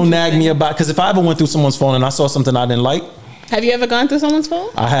 Don't nag me about, because if I ever went through someone's phone and I saw something I didn't like. Have you ever gone through someone's phone?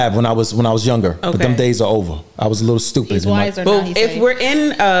 I have when I was younger, but them days are over. I was a little stupid. He's wiser now, but if we're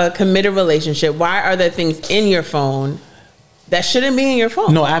in a committed relationship, why are there things in your phone that shouldn't be in your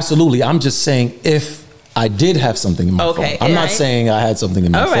phone? No, absolutely. I'm just saying if I did have something in my phone. I'm not saying I had something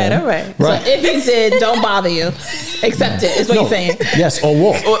in my phone. All right. So if you did, don't bother you. Accept it, is what you're saying. Yes, or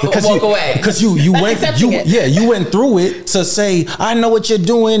walk. Walk away. Because you went through it to say, I know what you're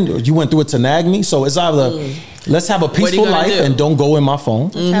doing. You went through it to nag me. So it's either let's have a peaceful life and don't go in my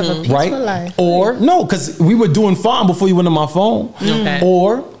phone. Have a peaceful life. Or no, because we were doing fine before you went in my phone. Okay.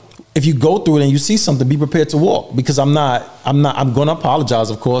 Or if you go through it and you see something, be prepared to walk, because I'm going to apologize,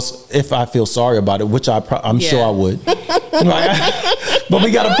 of course, if I feel sorry about it, which I'm sure I would. But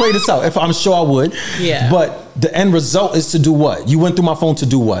we got to play this out. If I'm sure I would. Yeah. But the end result is to do what? You went through my phone to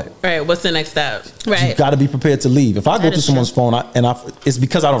do what? Right. What's the next step? Right. You got to be prepared to leave. If I go through someone's phone it's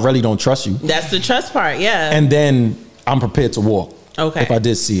because I really don't trust you. That's the trust part. Yeah. And then I'm prepared to walk. Okay. If I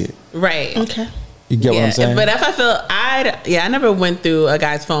did see it. Right. Okay. You get what I'm saying? But if I feel I never went through a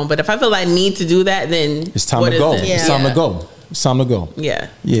guy's phone, but if I feel I need to do that, then it's time to go. Yeah. It's time to go. It's time to go. Yeah.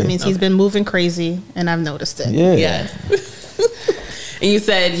 That means he's been moving crazy, and I've noticed it. Yeah. Yes. And you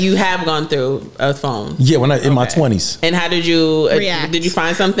said you have gone through a phone. Yeah, in my 20s. And how did you react? Did you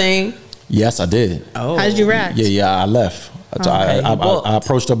find something? Yes, I did. Oh. How did you react? Yeah, I left. I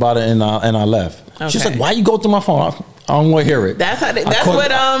approached her about it and I left. Okay. She's like, "Why you go through my phone?" I don't want to hear it. That's what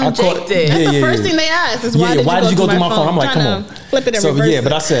Jake did. That's the first thing they asked is why did you go through my phone? I'm like, come on. Flip it and reverse it.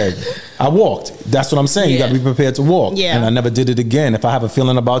 But I said, I walked. That's what I'm saying. You got to be prepared to walk. Yeah. And I never did it again. If I have a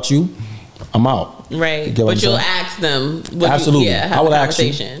feeling about you, I'm out. Right. But you'll ask them. Absolutely. I would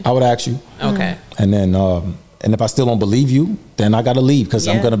ask you. Okay. And then, and if I still don't believe you, then I got to leave, because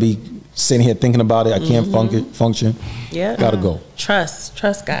I'm going to be sitting here thinking about it. I can't function. Yeah. Got to go.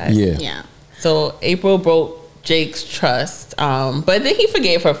 Trust, guys. Yeah. So April broke Jake's trust, but then he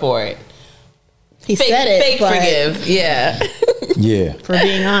forgave her for it. He said it. Fake forgive. Yeah. Yeah. For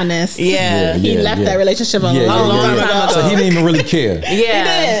being honest. Yeah. He left that relationship a long time ago. So he didn't even really care.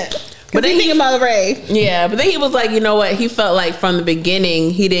 Yeah. He did. But then thinking about Ray. Yeah, but then he was like, you know what? He felt like from the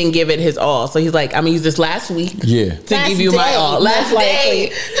beginning he didn't give it his all. So he's like, I'm gonna use this last week. Yeah. To give you my all. Last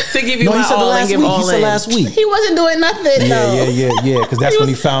day. To give you my all and give all in. He said last week. He wasn't doing nothing though. Yeah. Because that's when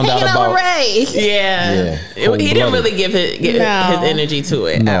he found out about Ray. Yeah. He didn't really give his energy to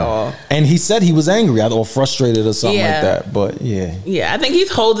it at all. And he said he was angry or frustrated or something like that. But I think he's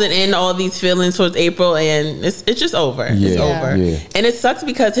holding in all these feelings towards April, and it's just over. It's over. Yeah. And it sucks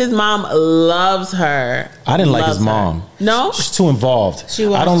because his mom loves her. I didn't like his mom. No? She's too involved.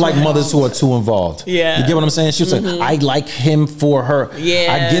 I don't like mothers who are too involved. Yeah. You get what I'm saying? She was like, I like him for her.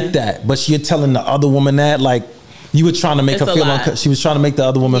 Yeah. I get that. But you're telling the other woman that, like, you were trying to make her feel uncomfortable. She was trying to make the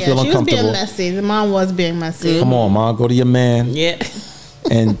other woman feel uncomfortable. She was being messy. The mom was being messy. Come on, Mom. Go to your man. Yeah.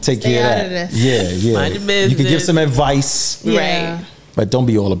 And take care of that. Yeah. Mind your business. You can give some advice. Yeah. Right. But don't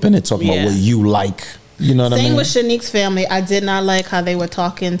be all up in it talking about what you like. You know what I mean? Same with Shanique's family. I did not like how they were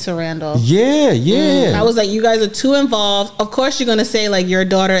talking to Randall. Yeah. I was like, you guys are too involved. Of course you're going to say, like, your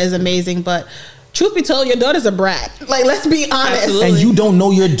daughter is amazing, but truth be told, your daughter's a brat. Like, let's be honest. Absolutely. And you don't know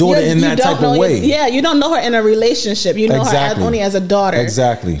your daughter in that type of way. You don't know her in a relationship. You know her only as a daughter.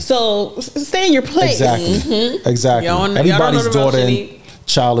 Exactly. So stay in your place. Exactly. Exactly. Everybody's daughter and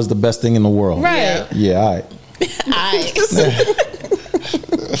child is the best thing in the world. Right. Yeah, all right.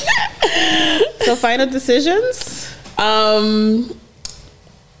 So final decisions?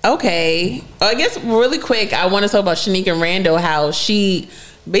 Okay. I guess really quick, I want to talk about Shanique and Randall, how she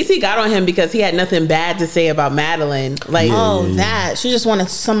basically got on him because he had nothing bad to say about Madeline. Like, that. She just wanted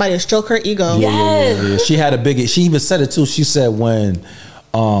somebody to stroke her ego. Yeah. She had a big, she even said it too. She said when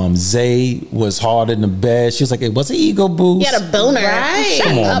Zay was hard in the bed, she was like, it was an ego boost. He had a boner. Right.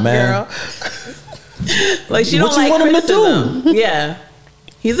 Come on, man. Girl. Like, she don't like criticism. Yeah.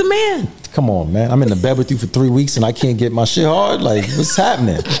 He's a man. Come on, man. I'm in the bed with you for 3 weeks and I can't get my shit hard. Like, what's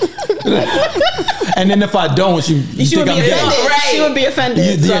happening? And then if I don't, you think I'm gay. Right. She would be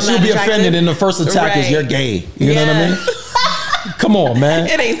offended. She would be offended, and the first attack is you're gay. You know what I mean? Come on, man.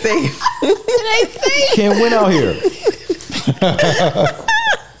 It ain't safe. It ain't safe. Can't win out here.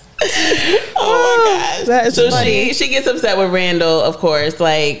 Oh my gosh. So funny. she gets upset with Randall, of course,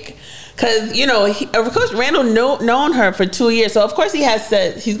 like, because, you know, of course, Randall known her for 2 years. So, of course, he has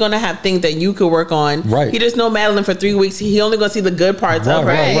said he's going to have things that you could work on. Right. He just know Madeline for 3 weeks. He only going to see the good parts of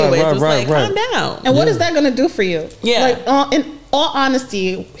her anyway. So it's like, calm down. And what is that going to do for you? Yeah. Like, in all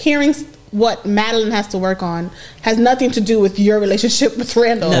honesty, hearing what Madeline has to work on has nothing to do with your relationship with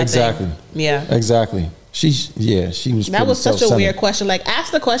Randall. Nothing. Exactly. Yeah. Exactly. She was. That was such a weird question. Like,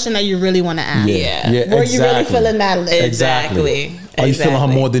 ask the question that you really want to ask. Yeah. Were you really feeling Madeline? Exactly. Are you feeling her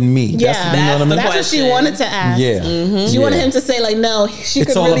more than me? Yeah. You know what I mean? That's what she wanted to ask. Yeah. She wanted him to say, like, no, she It's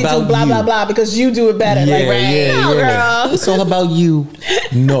could all really do about blah, you. blah, blah because you do it better. Yeah, like, no, girl. It's all about you.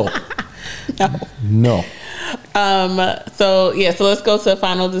 No. No. So let's go to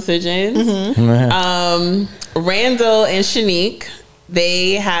final decisions. Randall and Shanique,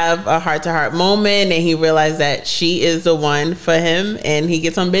 they have a heart-to-heart moment, and he realized that she is the one for him, and he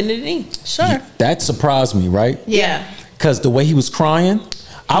gets on bended knee. Sure. That surprised me, right? Yeah. Because the way he was crying,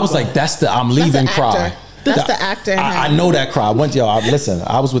 I was like, that's the I'm leaving cry. That's the actor. I know that cry. Listen,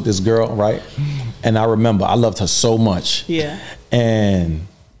 I was with this girl, right? And I remember I loved her so much. Yeah. And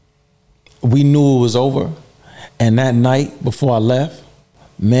we knew it was over. And that night before I left,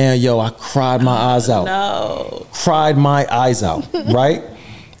 man, I cried my eyes out. No. Cried my eyes out, right?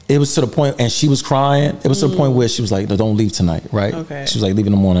 It was to the point, and she was crying. It was to the point where she was like, no, don't leave tonight, right? Okay. She was like, leave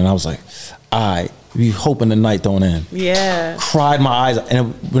in the morning. I was like, all right, we hoping the night don't end. Yeah. Cried my eyes out.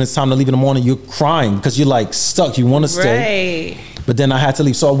 And when it's time to leave in the morning, you're crying because you're like stuck. You want to stay. Right. But then I had to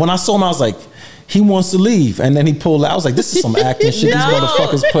leave. So when I saw him, I was like, he wants to leave. And then he pulled out. I was like, this is some acting shit. No. These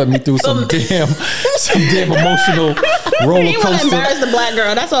motherfuckers put me through some damn emotional roller He want to coaster. embarrass the black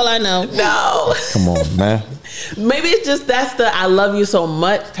girl. That's all I know. No. Come on, man. Maybe it's just that's the I love you so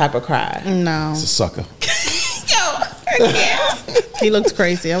much type of cry. No. It's a sucker. He looked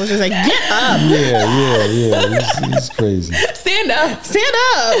crazy. I was just like, get up. Yeah. He's crazy. Stand up. Stand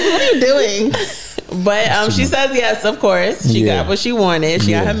up. What are you doing? But she says yes, of course. She got what she wanted.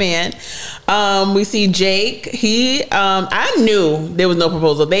 She got her man. We see Jake. I knew there was no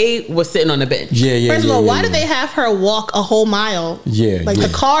proposal. They were sitting on the bench. First of all, why did they have her walk a whole mile?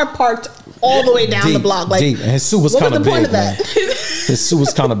 The car parked all the way down deep, the block. Like, deep. And his suit was kind of big. What was the point of that? His suit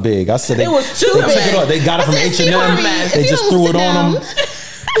was kind of big. I said it was too big. big. They got it from H&M. They just threw it on him.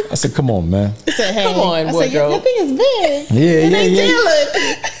 I said, come on, man. I said, hey. Come on, boy, your thing is big. Yeah.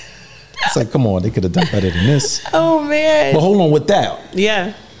 I said, come on, they could have done better than this. Oh man. But hold on with that.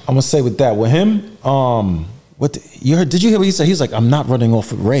 Yeah. I'm gonna say with that, with him, did you hear what he said? He's like, I'm not running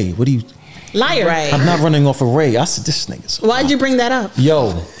off with Ray. What do you Liar. Right. I'm not running off with Ray. I said, this nigga's Why'd you bring that up?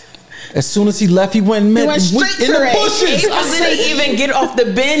 As soon as he left, he went and met went straight in to the Ray. bushes. April didn't even get off the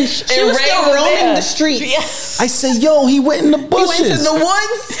bench. She was still roaming the streets. Yes. I said, he went in the bushes. He went to the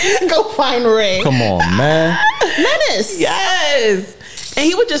woods to go find Ray. Come on, man. Menace. Yes. And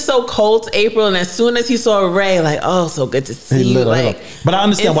he was just so cold to April, and as soon as he saw Ray, like, oh, so good to see you. But I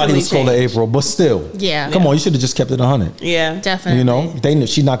understand why he was cold to April, but still. Yeah. Come on, you should have just kept it 100. Yeah. Definitely. They know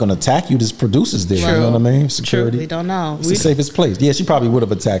she's not going to attack you. There's producers there. You know what I mean? Security. We don't know. It's the safest place. Yeah, she probably would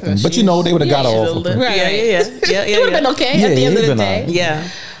have attacked him. But they would have got her off. Right. Yeah. It would have been okay at the end of the day. Yeah.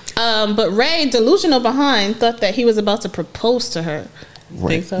 But Ray, delusional behind, thought that he was about to propose to her.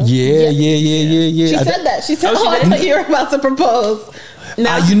 Think so? Yeah. She said that. She said, I thought you were about to propose.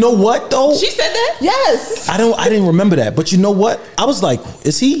 You know what though? She said that? Yes. I didn't remember that, but you know what? I was like,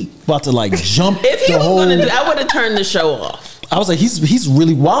 is he about to like jump? If he the was whole? going to do, I would have turned the show off. I was like, he's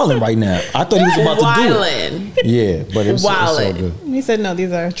really wilding right now. I thought he was about to do it. Yeah, but it was so good. He said, no,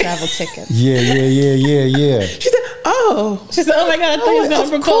 these are travel tickets. Yeah. She said, oh. She said, oh my God, I thought he was going to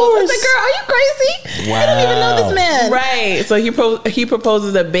propose. I said, girl, are you crazy? Wow. I don't even know this man. Right. So he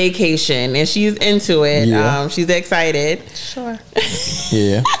proposes a vacation, and she's into it. Yeah. She's excited. Sure.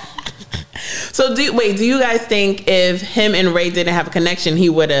 Yeah. So do you guys think if him and Ray didn't have a connection, he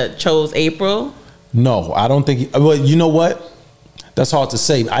would have chose April? No, I don't think. Well, you know what? That's hard to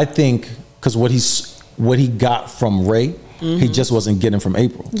say. I think because what he got from Ray, he just wasn't getting from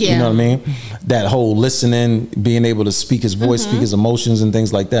April. Yeah. You know what I mean? That whole listening, being able to speak his voice, speak his emotions and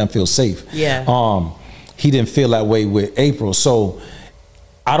things like that, and feel safe. Yeah. He didn't feel that way with April. So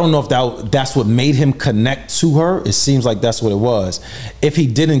I don't know if that's what made him connect to her. It seems like that's what it was. If he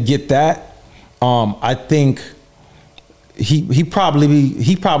didn't get that, I think he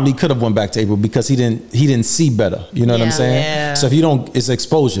probably could have went back to April because he didn't see better. You know what I'm saying? Yeah. So if you don't, it's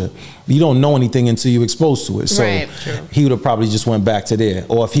exposure. You don't know anything until you're exposed to it. So he would have probably just went back to there.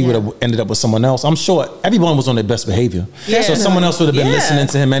 Or if he would have ended up with someone else, I'm sure everyone was on their best behavior. Yeah. So someone else would have been listening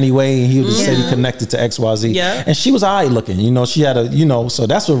to him anyway, and he would have said he connected to XYZ. Yeah. And she was all right looking. You know, she had so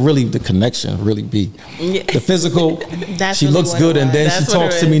that's what really the connection really be. Yeah. The physical. That's she really looks what good, it and then was. she That's what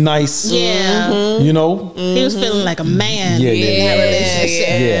talks it to me is. nice. Yeah. You know. He was feeling like a man in that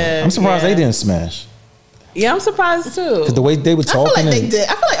relationship. Yeah. I'm surprised they didn't smash. Yeah, I'm surprised too. Because the way they were I feel talking, like they did.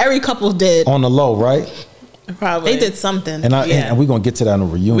 I feel like every couple did. on the low, right? Probably They did something. And we're gonna get to that in a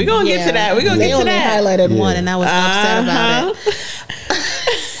reunion. We're gonna get to that. We're gonna They get to only that. highlighted one, and I was upset about it.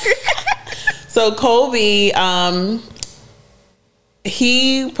 So Kobe,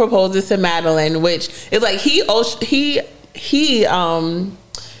 he proposes to Madeline, which is like he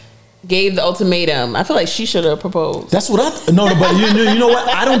gave the ultimatum. I feel like she should have proposed. That's what no, but you know what?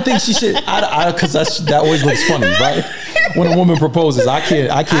 I don't think she should. Because that always looks funny, right? When a woman proposes, I can't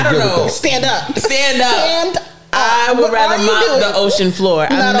get with that. Stand up. Stand up. I would What rather are you mop doing? the ocean floor.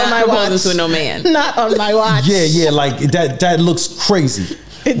 I'm Not on my not proposing watch. to no man. Not on my watch. Yeah, like that looks crazy.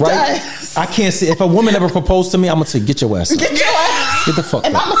 It right? does. I can't see. If a woman ever proposed to me, I'm gonna say, get your ass up. Get your ass. Get the fuck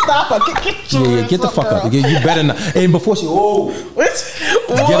And up. I'm gonna stop her. Get the fuck up. girl. You better not. And before she, get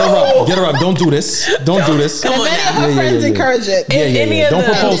her up. Don't do this. Don't do this. And if any of her friends encourage it. Yeah. Don't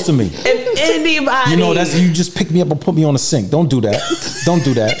propose to me. If anybody, You know, you just pick me up and put me on the sink. Don't do that. Don't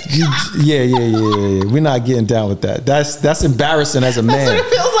do that. Yeah. We're not getting down with that. That's embarrassing as a man. That's what it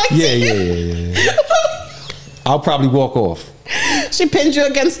feels like to you. Yeah. I'll probably walk off. She pinned you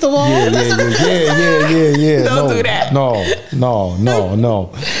against the wall. Yeah. That's what it feels like. Yeah. Don't do that.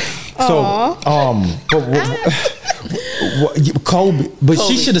 No. So, Kobe, but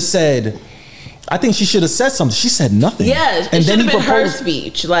she should have said. I think she should have said something. She said nothing. Yeah, and it then should he have been her proposed.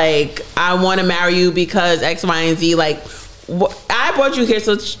 speech. Like, I want to marry you because X, Y, and Z. Like, I brought you here,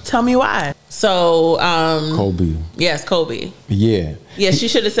 so tell me why. So, Kobe. Yes, Kobe. Yeah. Yeah, she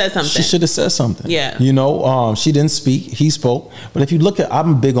should have said something. She should have said something. Yeah. You know, she didn't speak. He spoke. But if you look at,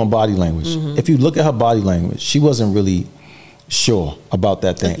 I'm big on body language. Mm-hmm. If you look at her body language, she wasn't really sure about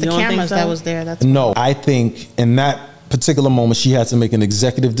that thing. The don't think cameras so? that was there. That's No, I think in that particular moment, she had to make an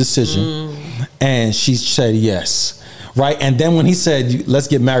executive decision, and she said yes. Right, and then when he said, "Let's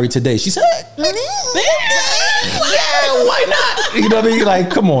get married today," she said, "Yeah, why not?" You know what I mean? Like,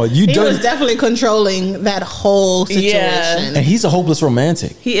 come on, He was definitely controlling that whole situation. Yeah. And he's a hopeless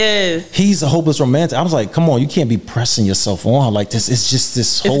romantic. He is. He's a hopeless romantic. I was like, come on, you can't be pressing yourself on her like this. It's just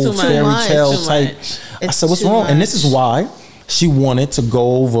this whole too much. fairy tale Too type. much. I It's said, what's too wrong? And this much. is why she wanted to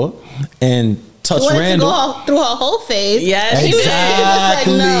go over and touch She wanted Randall. to go through her whole phase. Yes, She was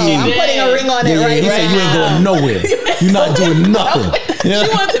Exactly. like, no, She I'm did. putting a ring on it Yeah, right he said, you ain't now. going nowhere. You're not doing nothing. Yeah. She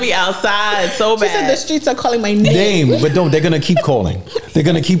wanted to be outside so She said the bad. streets are calling my name. Name, but they're gonna keep calling. They're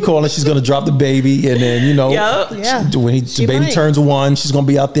gonna keep calling. She's gonna drop the baby, and then Yup. Yeah. when the She baby might. turns 1, she's gonna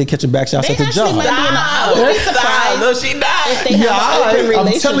be out there catching back shots They at the actually job. might be in a- I Stop. would be Stop. surprised No, she if not. they have an open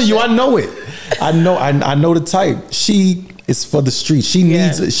I'm telling you, I relationship. know it. I know the type. She is for the streets. She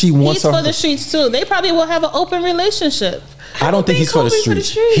needs. Yeah. She wants He's her. for the streets too. They probably will have an open relationship. I don't think he's for the Kobe's for the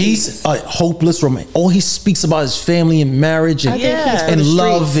streets. streets. He's a hopeless romantic. All he speaks about is family and marriage and, I think he's for and the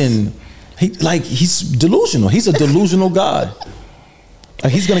love streets. and he's delusional. He's a delusional guy.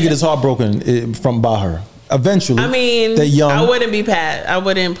 He's gonna get his heart broken by her eventually. I mean, they're young. I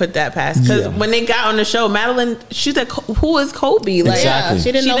wouldn't put that past because Yeah. when they got on the show, Madeline, she said, "Who is Kobe?" Like, Exactly. Yeah,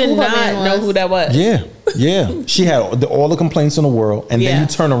 she didn't she know did who her not man was. know who that was. Yeah. She had all the complaints in the world, and then Yeah. you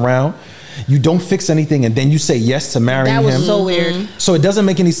turn around, you don't fix anything, and then you say yes to marrying That was him. so weird. So it doesn't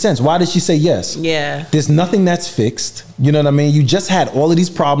make any sense. Why did she say yes? Yeah. There's nothing that's fixed. You know what I mean? You just had all of these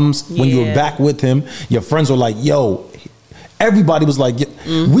problems when you were Yeah. back with him. Your friends were like, yo, everybody was like,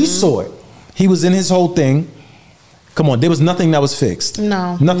 we saw it. He was in his whole thing. Come on, there was nothing that was fixed.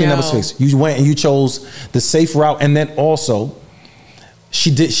 No. Nothing that was No. fixed. You went and you chose the safe route, and then also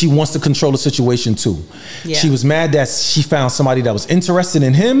she wants to control the situation too. Yeah. She was mad that she found somebody that was interested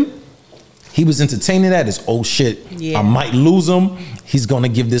in him. He was entertaining that. It's, oh shit, Yeah. I might lose him. He's gonna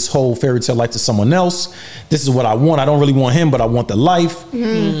give this whole fairy tale life to someone else. This is what I want. I don't really want him, but I want the life.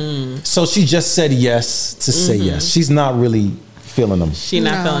 So she just said yes to say yes. She's not really feeling him. She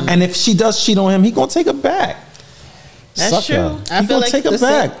not No. feeling it. And if she does cheat on him, he gonna take her back. That's true. I feel like take her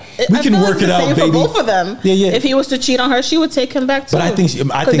back. We can work it out, baby. For both of them. Yeah. If he was to cheat on her, she would take him back too. But I think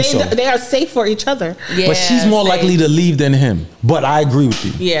so. They are safe for each other. Yeah, but she's more likely to leave than him. But I agree with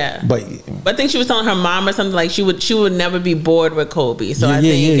you. Yeah. But I think she was telling her mom or something like she would never be bored with Kobe. So I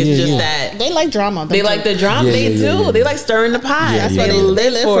think it's just that they like drama. They like the drama. They do. They like stirring the pot. That's why they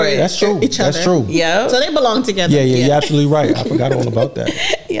live for it. That's true. That's true. Yeah. So they belong together. Yeah. You're absolutely right. I forgot all about that.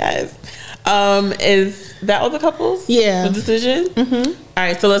 Yes. Is that all the couples? Yeah. The decision? Mm-hmm. All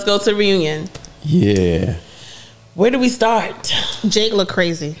right, so let's go to reunion. Yeah. Where do we start? Jake look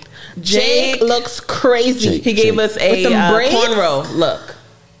crazy. Jake looks crazy. He gave us a cornrow look.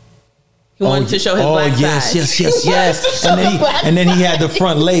 He wanted to show his black side. Yes. And then he had the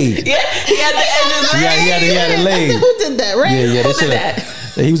front laid. Yeah, he had the edges laid. Yeah, he had it laid. Who did that, right? Yeah, Who did that?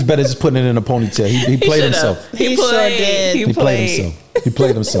 He was better just putting it in a ponytail. He played himself. He played. He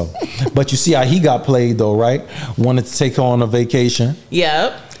played himself. But you see how he got played though, right? Wanted to take her on a vacation.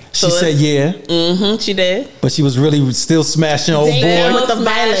 Yep. She said yeah. Mm-hmm, she did. But she was really still smashing old boy. With the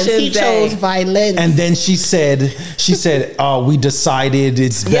violence. He chose violence. And then she said, we decided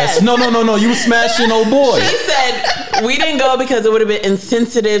it's best. Yes. No. You were smashing old boy. She said we didn't go because it would have been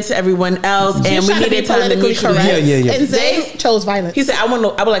insensitive to everyone else, and we needed time to mutually. Yeah. And Zay chose violence. He said, I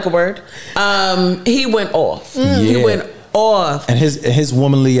would like a word. He went off. He went off. And his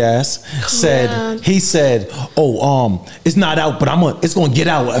womanly ass said, he said, it's not out, but it's gonna get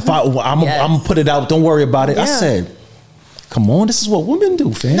out. If I'm gonna put it out, don't worry about it. Yeah. I said, come on, this is what women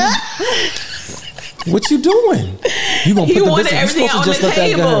do, fam. What you doing? You gonna put wanted everything on the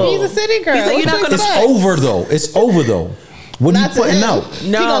table. He's a city girl. He said, It's over though. What are you putting out?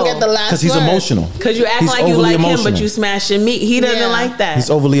 No, he gonna get the last because he's emotional. Because you act like you like him, but you smashing meat. He doesn't like that. He's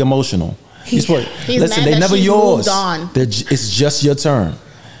overly emotional. Listen, they never yours. It's just your turn.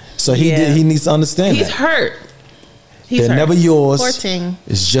 So he needs to understand he's that. Hurt. They're never yours. 14.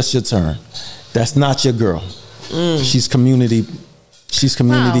 It's just your turn. That's not your girl. She's community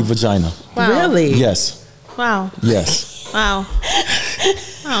vagina. Wow. Really? Yes. Wow. Yes. Wow.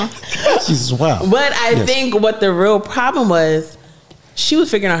 She's wow. But I think what the real problem was, she was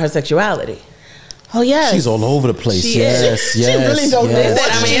figuring out her sexuality. Oh yeah, she's all over the place. She really don't know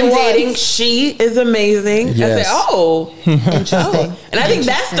what she wants. Dating, she is amazing. Yes. I said, interesting. And I think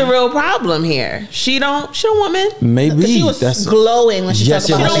that's the real problem here. She don't want men. Maybe she was glowing when she talked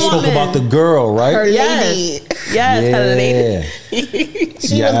about. She spoke about the girl, right? Her lady. Yes, her lady.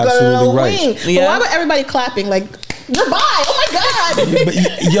 She was glowing. Right. But why would everybody clapping like? Goodbye. Oh my God. But,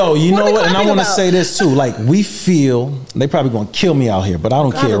 you know what? And I want to say this too. Like, we feel they probably gonna kill me out here, but I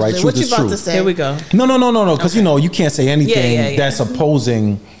don't care, right? Truth is truth. Here we go. No. Because you can't say anything that's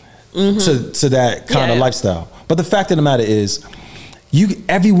opposing to that kind of lifestyle. But the fact of the matter is,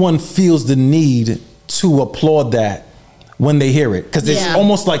 everyone feels the need to applaud that when they hear it, because it's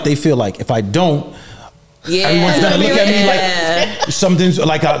almost like they feel like if I don't. Everyone's gonna look at me like something's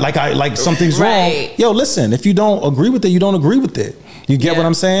something's wrong. Yo, listen, if you don't agree with it, you don't agree with it. You get what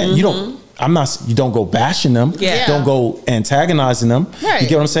I'm saying? You don't go bashing them. Don't go antagonizing them. Right. You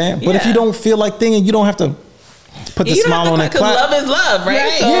get what I'm saying? But if you don't feel like thinking, you don't have to put the smile on and clap. Love is love,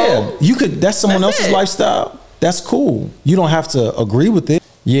 right? So, you could. That's someone else's lifestyle. That's cool. You don't have to agree with it.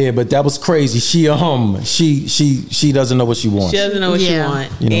 Yeah, but that was crazy. She doesn't know what she wants. She doesn't know what she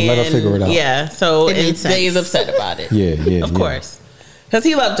wants. Let her figure it out. Yeah, so Zay's upset about it. Yeah. Of course, because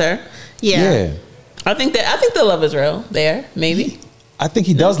he loved her. Yeah. I think the love is real there. Maybe. I think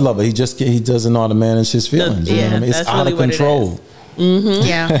he does love her. He doesn't know how to manage his feelings. You know what I mean? It's out of control.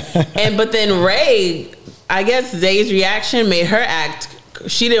 Yeah. But then Ray, I guess Zay's reaction made her act.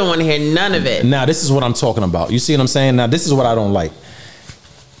 She didn't want to hear none of it. Now this is what I'm talking about. You see what I'm saying? Now this is what I don't like.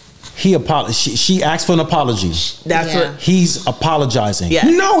 She asked for an apology. That's what he's apologizing. Yes.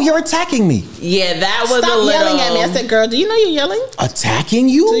 No, you're attacking me. Yeah, that was Stop a little yelling at me. I said, girl, do you know you're yelling? Attacking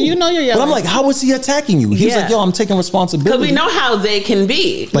you? Do you know you're yelling? But I'm like, how is he attacking you? He's like, yo, I'm taking responsibility. Because we know how Zay can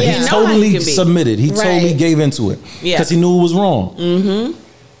be. But he totally submitted. He totally gave into it. Because he knew it was wrong. Mm-hmm.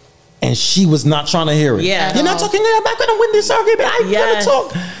 And she was not trying to hear it. Yeah. You're not talking. I'm not going to win this argument. I'm going to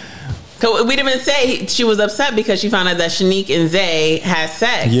talk. We didn't even say she was upset because she found out that Shanique and Zay had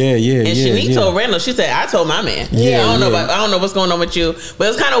sex. Yeah. And Shanique told Randall, she said, I told my man. I don't know what's going on with you. But it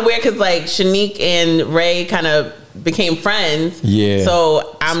was kind of weird because like Shanique and Ray kind of became friends. Yeah.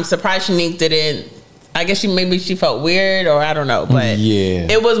 So I'm surprised Shanique didn't. I guess she felt weird, or I don't know, but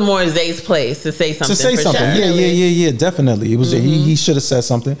it was more Zay's place to say something. Sure. Yeah, definitely. It was. He should have said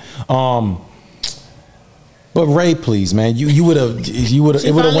something. But Ray, please, man, you would have it would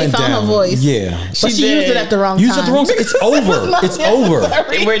have went found down. Her voice. Yeah, but she used it at the wrong time. Used it the wrong time. It's over. It's over.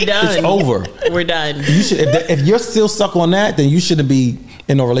 We're done. It's over. We're done. You should. If you're still stuck on that, then you shouldn't be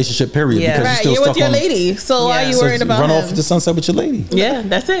in a relationship. Period. Yeah. Because Right. you're You're still with stuck your on, lady. So why are you worried about run him? off to the sunset with your lady? Yeah,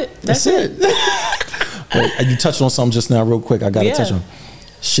 that's it. That's it. But you touched on something just now, real quick. I got to touch on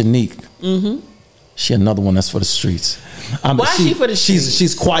Shanique. Mm-hmm. She another one that's for the streets. Why is she for the streets?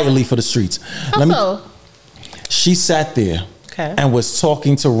 She's quietly for the streets. Also, she sat there and was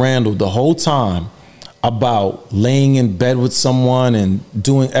talking to Randall the whole time about laying in bed with someone and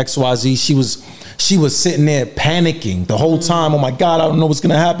doing XYZ. She was sitting there panicking the whole time. Oh my God, I don't know what's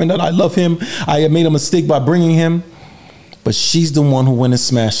gonna happen. That I love him. I have made a mistake by bringing him. But she's the one who went and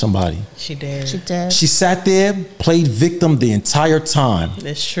smashed somebody. She did. She sat there, played victim the entire time.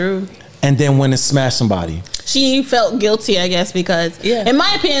 That's true. And then went and smashed somebody. She felt guilty, I guess, because in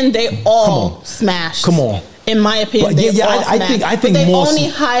my opinion, they all smashed. Come on. In my opinion, they all smashed. I think but they more only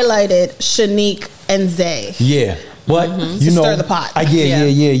highlighted Shanique and Zay. Yeah. But you know, stir the pot. I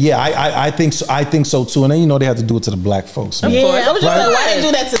think so. I think so too. And then they have to do it to the black folks. Man. Yeah, I was just like, why they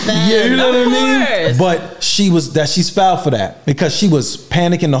do that to them? Yeah, you know what I mean. But she's foul for that because she was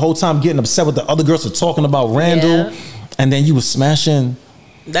panicking the whole time, getting upset with the other girls for talking about Randall, and then you was smashing.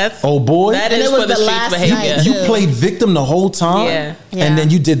 That's old boy. That is for the street behavior. You played victim the whole time, and then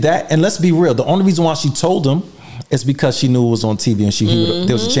you did that. And let's be real. The only reason why she told him. It's because she knew it was on TV and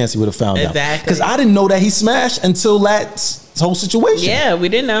there was a chance he would have found out. Exactly. Because I didn't know that he smashed until that whole situation. Yeah, we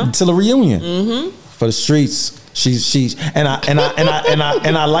didn't know until a reunion. For the streets, she's and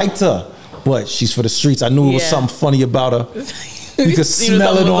I liked her, but she's for the streets. I knew it was something funny about her. You could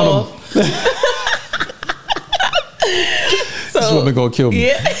smell it on him. This woman gonna kill me.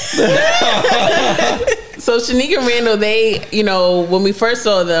 Yeah. So Shanique and Randall, they, when we last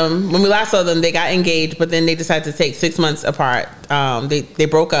saw them, they got engaged, but then they decided to take 6 months apart. They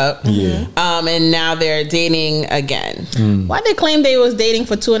broke up. Yeah. And now they're dating again. Why'd they claim they was dating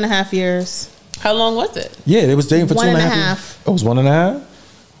for 2.5 years? How long was it? Yeah, they was dating for 2.5 years. Oh, it was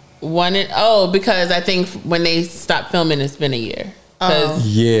 1.5? Because I think when they stopped filming, it's been a year. Because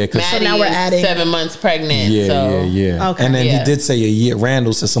so now we're adding 7 months pregnant. Yeah. Okay. And then he did say a year.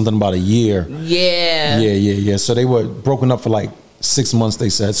 Randall said something about a year. Yeah. So they were broken up for like 6 months. They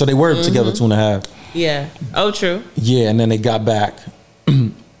said so they were together 2.5. Yeah. Oh, true. Yeah, and then they got back.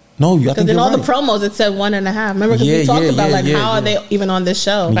 No, I think in all the promos it said 1.5. Remember, because we talked about how are they even on this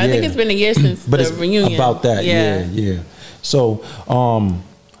show? But I think it's been a year since the reunion. About that, yeah. So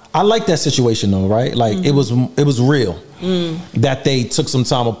I like that situation though, right? Like it was real. That they took some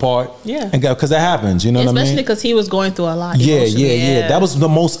time apart, and because that happens, you know what I mean? Especially because he was going through a lot. Yeah. That was the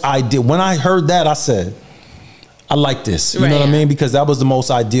most ideal. When I heard that, I said, I like this. You know what I mean? Because that was the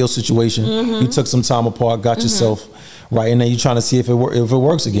most ideal situation. You took some time apart, got yourself right, and then you're trying to see if it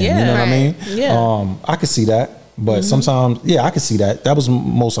works again. You know what I mean? Yeah. I could see that. But sometimes, I could see that. That was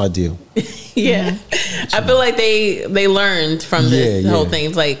most ideal. I feel like they learned from this whole thing.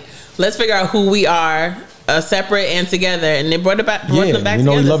 It's like, let's figure out who we are. Separate and together, and they brought them back together.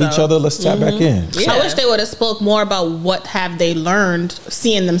 We love each other. Let's tap back in. I wish they would have spoke more about what have they learned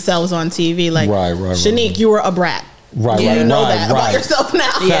seeing themselves on TV. Like, Shanique, you were a brat. You know that about yourself now.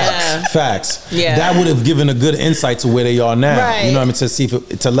 Facts. That would have given a good insight to where they are now. You know what I mean? To see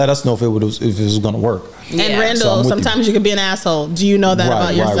to let us know if it was going to work. And Randall, sometimes you could be an asshole. Do you know that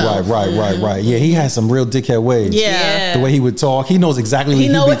about yourself? Right. Yeah, he has some real dickhead ways. Yeah. The way he would talk, he knows exactly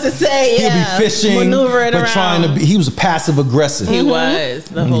what to say. He'd be fishing, maneuver it around. He was passive aggressive. He was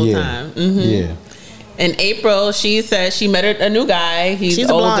the whole time. Yeah. In April, she said she met a new guy. She's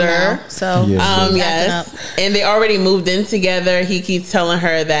older, now, so yes. And they already moved in together. He keeps telling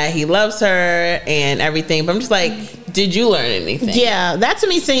her that he loves her and everything. But I'm just like, did you learn anything? Yeah, that to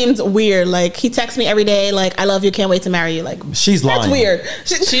me seems weird. Like, he texts me every day, like, I love you, can't wait to marry you. Like, she's lying. That's weird.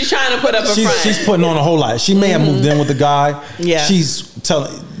 She's trying to put up a front. She's putting on a whole lot. She may have moved in with the guy. Yeah. She's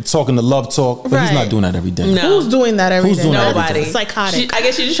talking the love talk, but he's not doing that every day. No. Who's doing that every day? Nobody. It's psychotic. I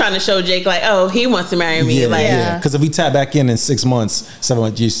guess she's just trying to show Jake, like, oh, he wants to marry me. Because if we tap back in 6 months, 7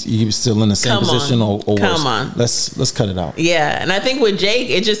 months, you're still in the same position or worse. Come on. Let's cut it out. Yeah, and I think with Jake,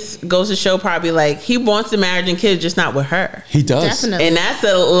 it just goes to show probably like he wants a marriage and kids, just not with her. He does. Definitely. And that's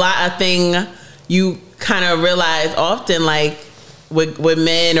a lot of thing you kind of realize often, like with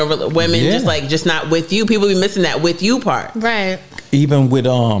men or women, just not with you. People be missing that with you part. Right. Even with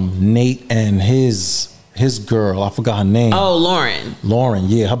Nate and his girl, I forgot her name. Oh, Lauren. Lauren,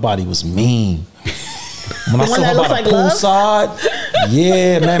 yeah, her body was mean. When I saw her by the poolside,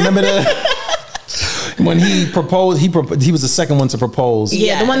 man, remember that? When he proposed, he was the second one to propose.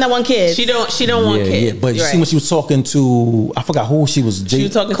 Yeah, the one that won kids. She don't want kids. Yeah, but you see when she was talking to, I forgot who she was. She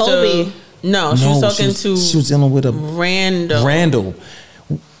was talking Kobe. to. No, she was talking to. She was dealing with a Randall.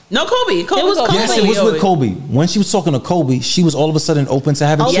 No, Kobe. Kobe. It was Kobe. Yes, it was with Kobe. When she was talking to Kobe, she was all of a sudden open to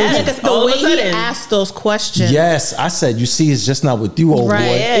having children. Yeah, because the way he asked those questions. Yes, I said, you see, it's just not with you, old boy.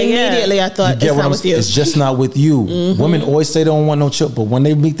 Yeah, immediately I thought, it's not with you. It's just not with you. Mm-hmm. Women always say they don't want no children, but when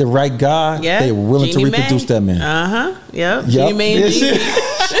they meet the right guy, they were willing to reproduce that man. Yep. Jeannie Mae and Jeannie.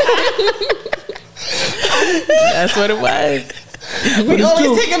 That's what it was. We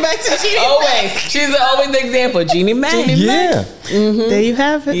always take it back to Jeannie Mae. She's always the example. Jeannie Mae. Yeah. Mm-hmm. There you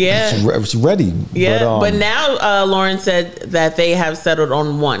have it. Yeah. She's ready. Yeah. But now Lauren said that they have settled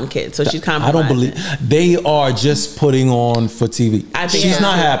on one kid. So she's compromising. I don't believe. They are just putting on for TV. I think she's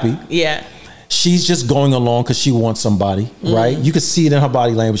not happy. Yeah. She's just going along because she wants somebody, right? You could see it in her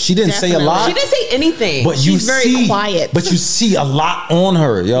body language. She didn't say a lot. She didn't say anything. But she's very quiet. But you see a lot on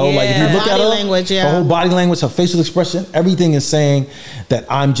her, yo. Yeah. Like if you look at her, language, her whole body language, her facial expression, everything is saying that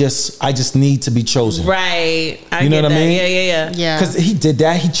I just need to be chosen. Right. You know what I mean? Yeah. Because he did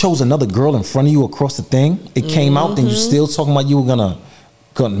that. He chose another girl in front of you across the thing. It came out, then you still talking about you were gonna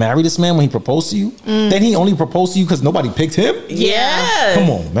marry this man when he proposed to you. Then he only proposed to you because nobody picked him. Yeah. Come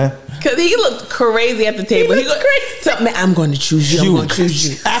on, man. Because he looked crazy at the table. He looked crazy. So, man, I'm going to choose you. I'm going to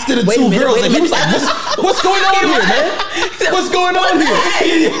choose you. After the two girls, and he was like, what's going on here, man? What's going on here?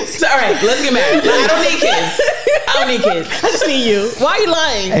 So, all right, let's get married. I don't need kids. I just need you. Why are you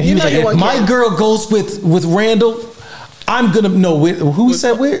lying? And he was like, if my girl goes with Randall, I'm going to know who he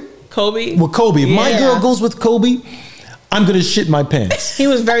said with? Kobe. With Kobe. If my girl goes with Kobe, I'm going to shit my pants. He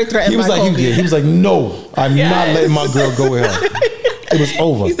was very threatened by Kobe. He was like, no, I'm not letting my girl go with her. It was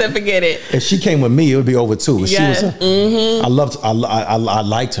over. He said, "Forget it." If she came with me, it would be over too. She was. I liked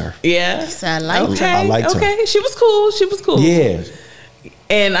her. Yeah. I liked her. I liked her. Okay. She was cool. Yeah.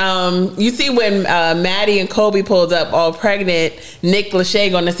 And you see when Maddie and Kobe pulled up all pregnant, Nick Lachey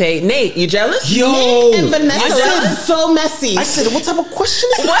gonna say, "Nate, you jealous?" Yo, Nick and Vanessa are so messy. I said, "What type of question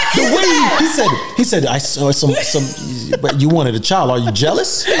is that?" The way he said, "I saw some, but you wanted a child. Are you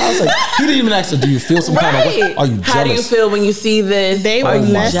jealous?" I was like, he didn't even ask her, "Do you feel some kind of way? Are you jealous?" How do you feel when you see this? They were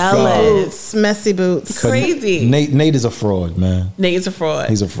messy boots. Crazy. Nate is a fraud, man. Nate is a fraud.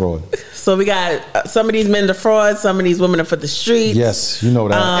 He's a fraud. So we got some of these men are frauds. Some of these women are for the streets. Yes, you know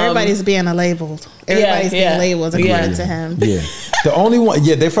that. Everybody's being labeled. Everybody's being labeled according to him. Yeah. The only one,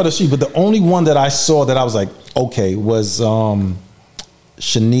 they're for the street, but the only one that I saw that I was like, okay, was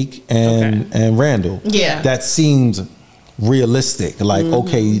Shanique and Randall. Yeah. That seemed realistic. Like,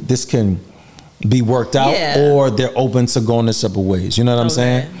 okay, this can be worked out, or they're open to going their separate ways. You know what I'm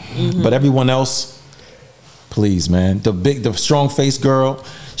saying? Mm-hmm. But everyone else, please, man. The strong faced girl,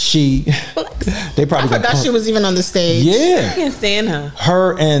 they probably. I forgot she was even on the stage. I can't stand her.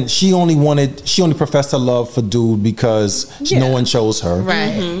 Her, and she only professed her love for dude because no one chose her.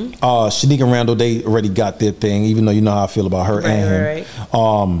 Right. Mm-hmm. Shanique and Randall, they already got their thing, even though you know how I feel about her and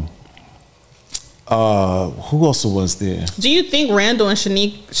him. Who else was there? Do you think Randall and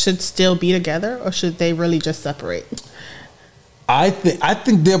Shanique should still be together, or should they really just separate? I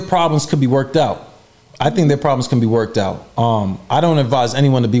think their problems could be worked out. I don't advise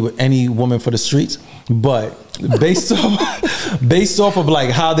anyone to be with any woman for the streets, but based off of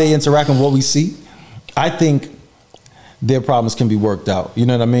like how they interact and what we see, I think their problems can be worked out. You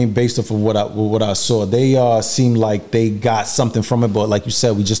know what I mean? Based off of what I saw, they seem like they got something from it, but like you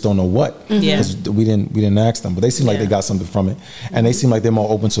said, we just don't know what because we didn't ask them. But they seem like they got something from it, and they seem like they're more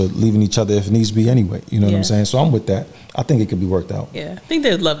open to leaving each other if it needs to be anyway. You know what I'm saying? So I'm with that. I think it could be worked out. Yeah, I think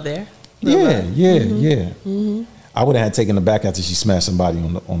there's love there. Yeah. Mm-hmm. I would have had taken her back after she smashed somebody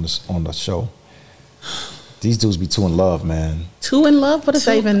on the show. These dudes be too in love, man. Too in love? What does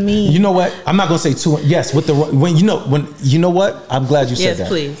that even mean? You know what? I'm not gonna say too. Yes, with the when you know what? I'm glad you said that. Yes,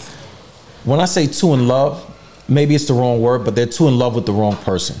 please. When I say too in love, maybe it's the wrong word, but they're too in love with the wrong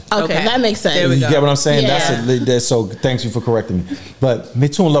person. Okay. That makes sense. There we You go. get what I'm saying? Yeah. That's so. Thanks you for correcting me. But they're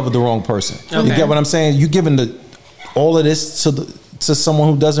too in love with the wrong person. Okay. You get what I'm saying? You giving all of this to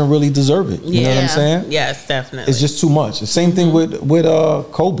someone who doesn't really deserve it. You know what I'm saying? Yes, definitely. It's just too much. The same thing with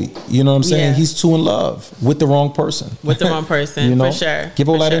Kobe. You know what I'm saying? Yeah. He's too in love with the wrong person. With the wrong person, you know? for sure. Give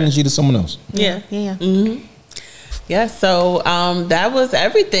all for that sure. energy to someone else. Yeah. Mm-hmm. Yeah, so that was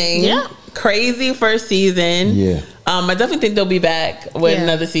everything. Yeah. Crazy first season. Yeah. I definitely think they'll be back with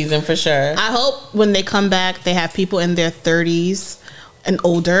another season for sure. I hope when they come back, they have people in their 30s and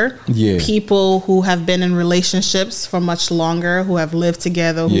older. Yeah. People who have been in relationships for much longer, who have lived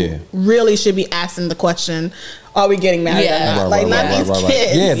together, who really should be asking the question, are we getting married or not? Like, not these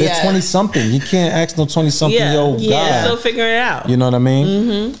kids. Yeah, they're 20 something. You can't ask no 20 something year old guy. Still figuring it out. You know what I mean?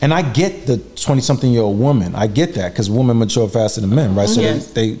 Mm-hmm. And I get the 20 something year old woman. I get that because women mature faster than men, right? So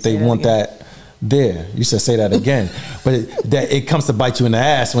they want that. There, you said say that again, but it comes to bite you in the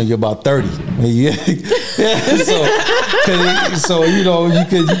ass when you're about 30. So you know you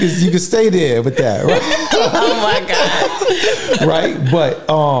could stay there with that, right? Oh my god! Right, but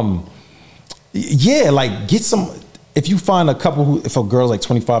like get some. If you find a couple if a girl's like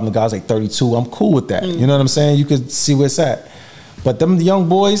 25 and the guy's like 32, I'm cool with that. You know what I'm saying? You could see where it's at. But them young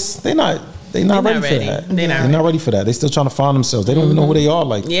boys, they're not ready for that. They're not ready for that. They're still trying to find themselves. They don't even know who they are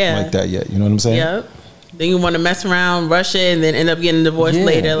like that yet. You know what I'm saying? Yep. Then you want to mess around, rush it, and then end up getting divorced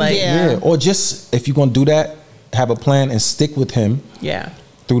later. Or just if you're gonna do that, have a plan and stick with him. Yeah.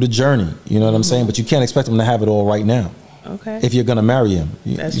 Through the journey. You know what I'm saying? But you can't expect him to have it all right now. Okay. If you're gonna marry him,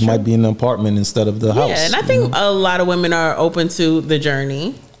 you might be in an apartment instead of the house. Yeah, and I think a lot of women are open to the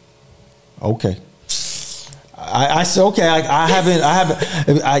journey. Okay. I said okay. I haven't.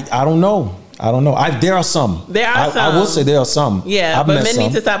 I don't know. There are some. I will say there are some. Yeah, but men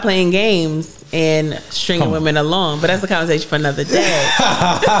need to stop playing games and stringing women along. But that's a conversation for another day.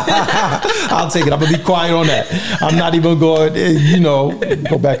 I'll take it. I'm gonna be quiet on that. I'm not even going to,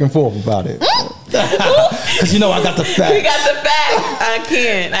 go back and forth about it. Because I got the facts. We got the facts.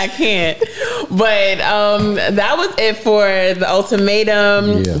 I can't. But that was it for the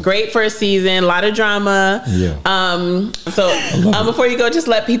ultimatum. Yeah. Great first season. A lot of drama. Yeah. So before you go, just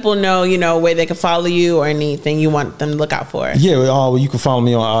let people know, where they can follow you or anything you want them to look out for. Yeah. Well, you can follow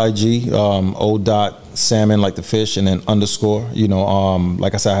me on IG. O.salmon like the fish and then _.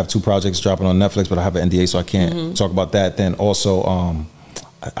 Like I said, I have 2 projects dropping on Netflix, but I have an NDA, so I can't talk about that. Then also,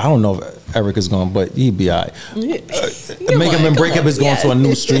 I don't know if Eric is going, but he'd be all right. Make Him and Break Up is going to a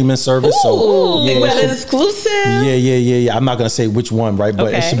new streaming service. Ooh, an exclusive. Yeah. I'm not going to say which one, right?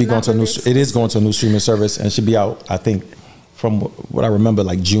 But it should be going to it is going to a new streaming service and should be out, I think, from what I remember,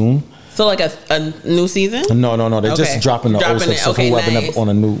 like June. So like a new season? No. They're just dropping the old stuff. So whoever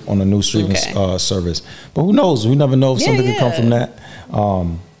on a new streaming service. But who knows? We never know if something can come from that.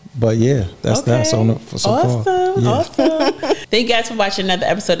 But that's that. So awesome. Far. Yeah. Awesome. Thank you guys for watching another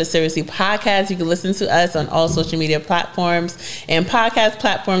episode of Seriously Podcast. You can listen to us on all social media platforms and podcast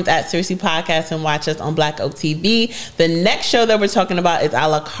platforms at Seriously Podcast and watch us on Black Oak TV. The next show that we're talking about is A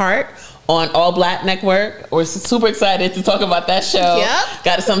La Carte on All Black Network. We're super excited to talk about that show. Yep.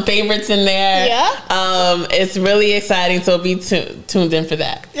 Got some favorites in there. Yeah. It's really exciting, so be tuned in for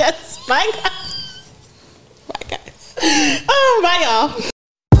that. Yes. Bye, guys. Bye, y'all.